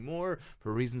anymore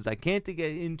for reasons I can't to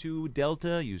get into.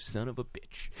 Delta, you son of a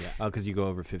bitch. Yeah. Oh, because you go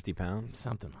over 50 pounds?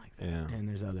 Something like that. Yeah. And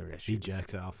there's other issues. He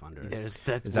jacks off under it. Is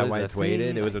Is that why it's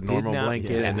weighted? It was a normal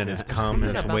blanket, and then it's cum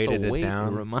and it's weighted it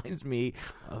down. It reminds me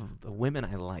of the women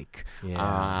I like.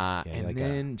 Yeah. And like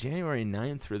then January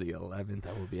 9th through the 11th,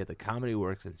 I will be at the Comedy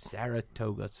Works in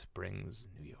Saratoga Springs,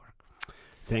 New York.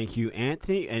 Thank you,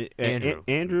 Anthony. And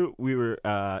Andrew, we were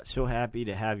so happy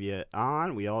to have you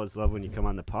on. We always love when you come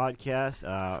on the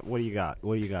podcast. What do you got?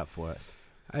 What do you got for us?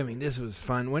 I mean, this was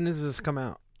fun. When does this come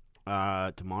out?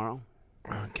 Tomorrow.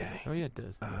 Okay. Oh, yeah, it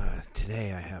does.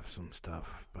 Today I have some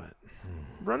stuff, but...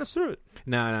 Run us through it.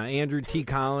 No, Andrew T.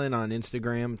 Collin on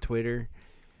Instagram, Twitter,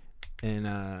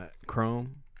 and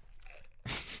Chrome.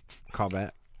 Call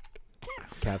back.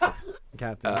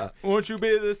 Captain. Won't you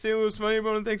be at the St. Louis Funny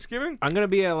Bone on Thanksgiving? I'm going to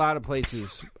be at a lot of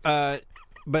places.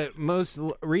 But most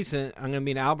recent, I'm going to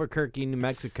be in Albuquerque, New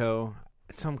Mexico,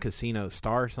 some casino,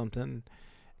 Star something.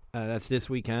 That's this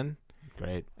weekend.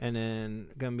 Great. And then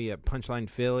going to be at Punchline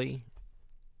Philly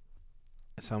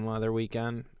some other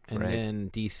weekend. And then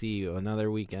D.C. another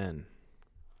weekend.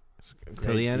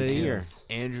 Till the end of the year.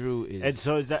 Andrew is... And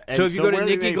so is that... So if you go to where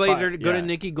Nikki they Glazer, find- go to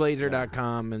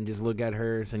nikkiglazer.com and just look at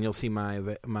hers, and you'll see my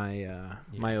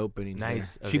openings.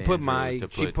 Nice there. of She put Andrew to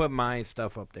put- put my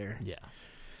stuff up there. Yeah.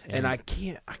 And I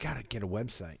gotta get a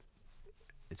website.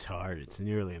 It's hard. It's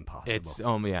nearly impossible.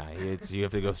 It's you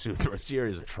have to go through a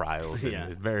series of trials. And Yeah.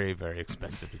 it's very, very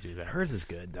expensive to do that. Hers is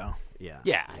good though. yeah.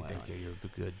 Yeah, I think you're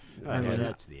good. I mean,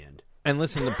 that's the end. And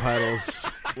listen to Puddles.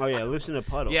 Oh yeah, listen to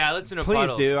Puddle. Yeah, listen to Please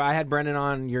Puddles. do. I had Brendan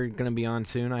on. You're gonna be on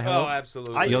soon. I hope. Oh,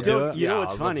 absolutely. You'll do it? You know Yeah,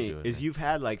 what's I'd love to funny do it, is man. you've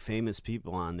had like famous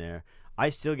people on there. I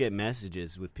still get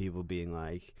messages with people being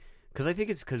like, because I think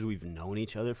it's because we've known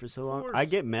each other for so long. course. I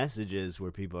get messages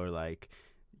where people are like,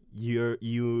 your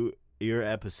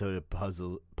episode of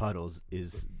Puddles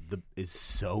is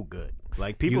so good.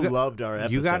 Like people loved our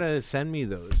episode. You gotta send me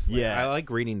those. Yeah. I like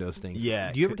reading those things.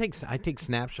 Yeah. Do you ever I take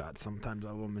snapshots sometimes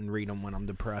of them and read them when I'm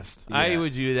depressed. I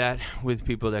would do that with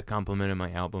people that complimented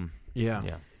my album. Yeah.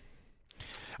 Yeah.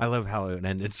 I love how it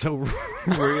ended so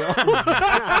real.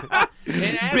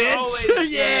 And as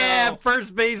always, yeah,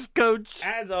 first base coach.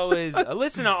 As always,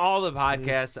 listen to all the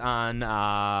podcasts on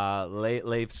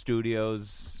Leif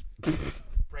Studios.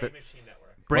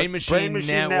 Brain Machine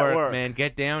Network, man.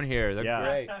 Get down here. They're Yeah.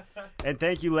 great. And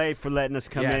thank you, Leif, for letting us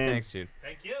come in. Thanks, dude.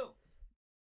 Thank you.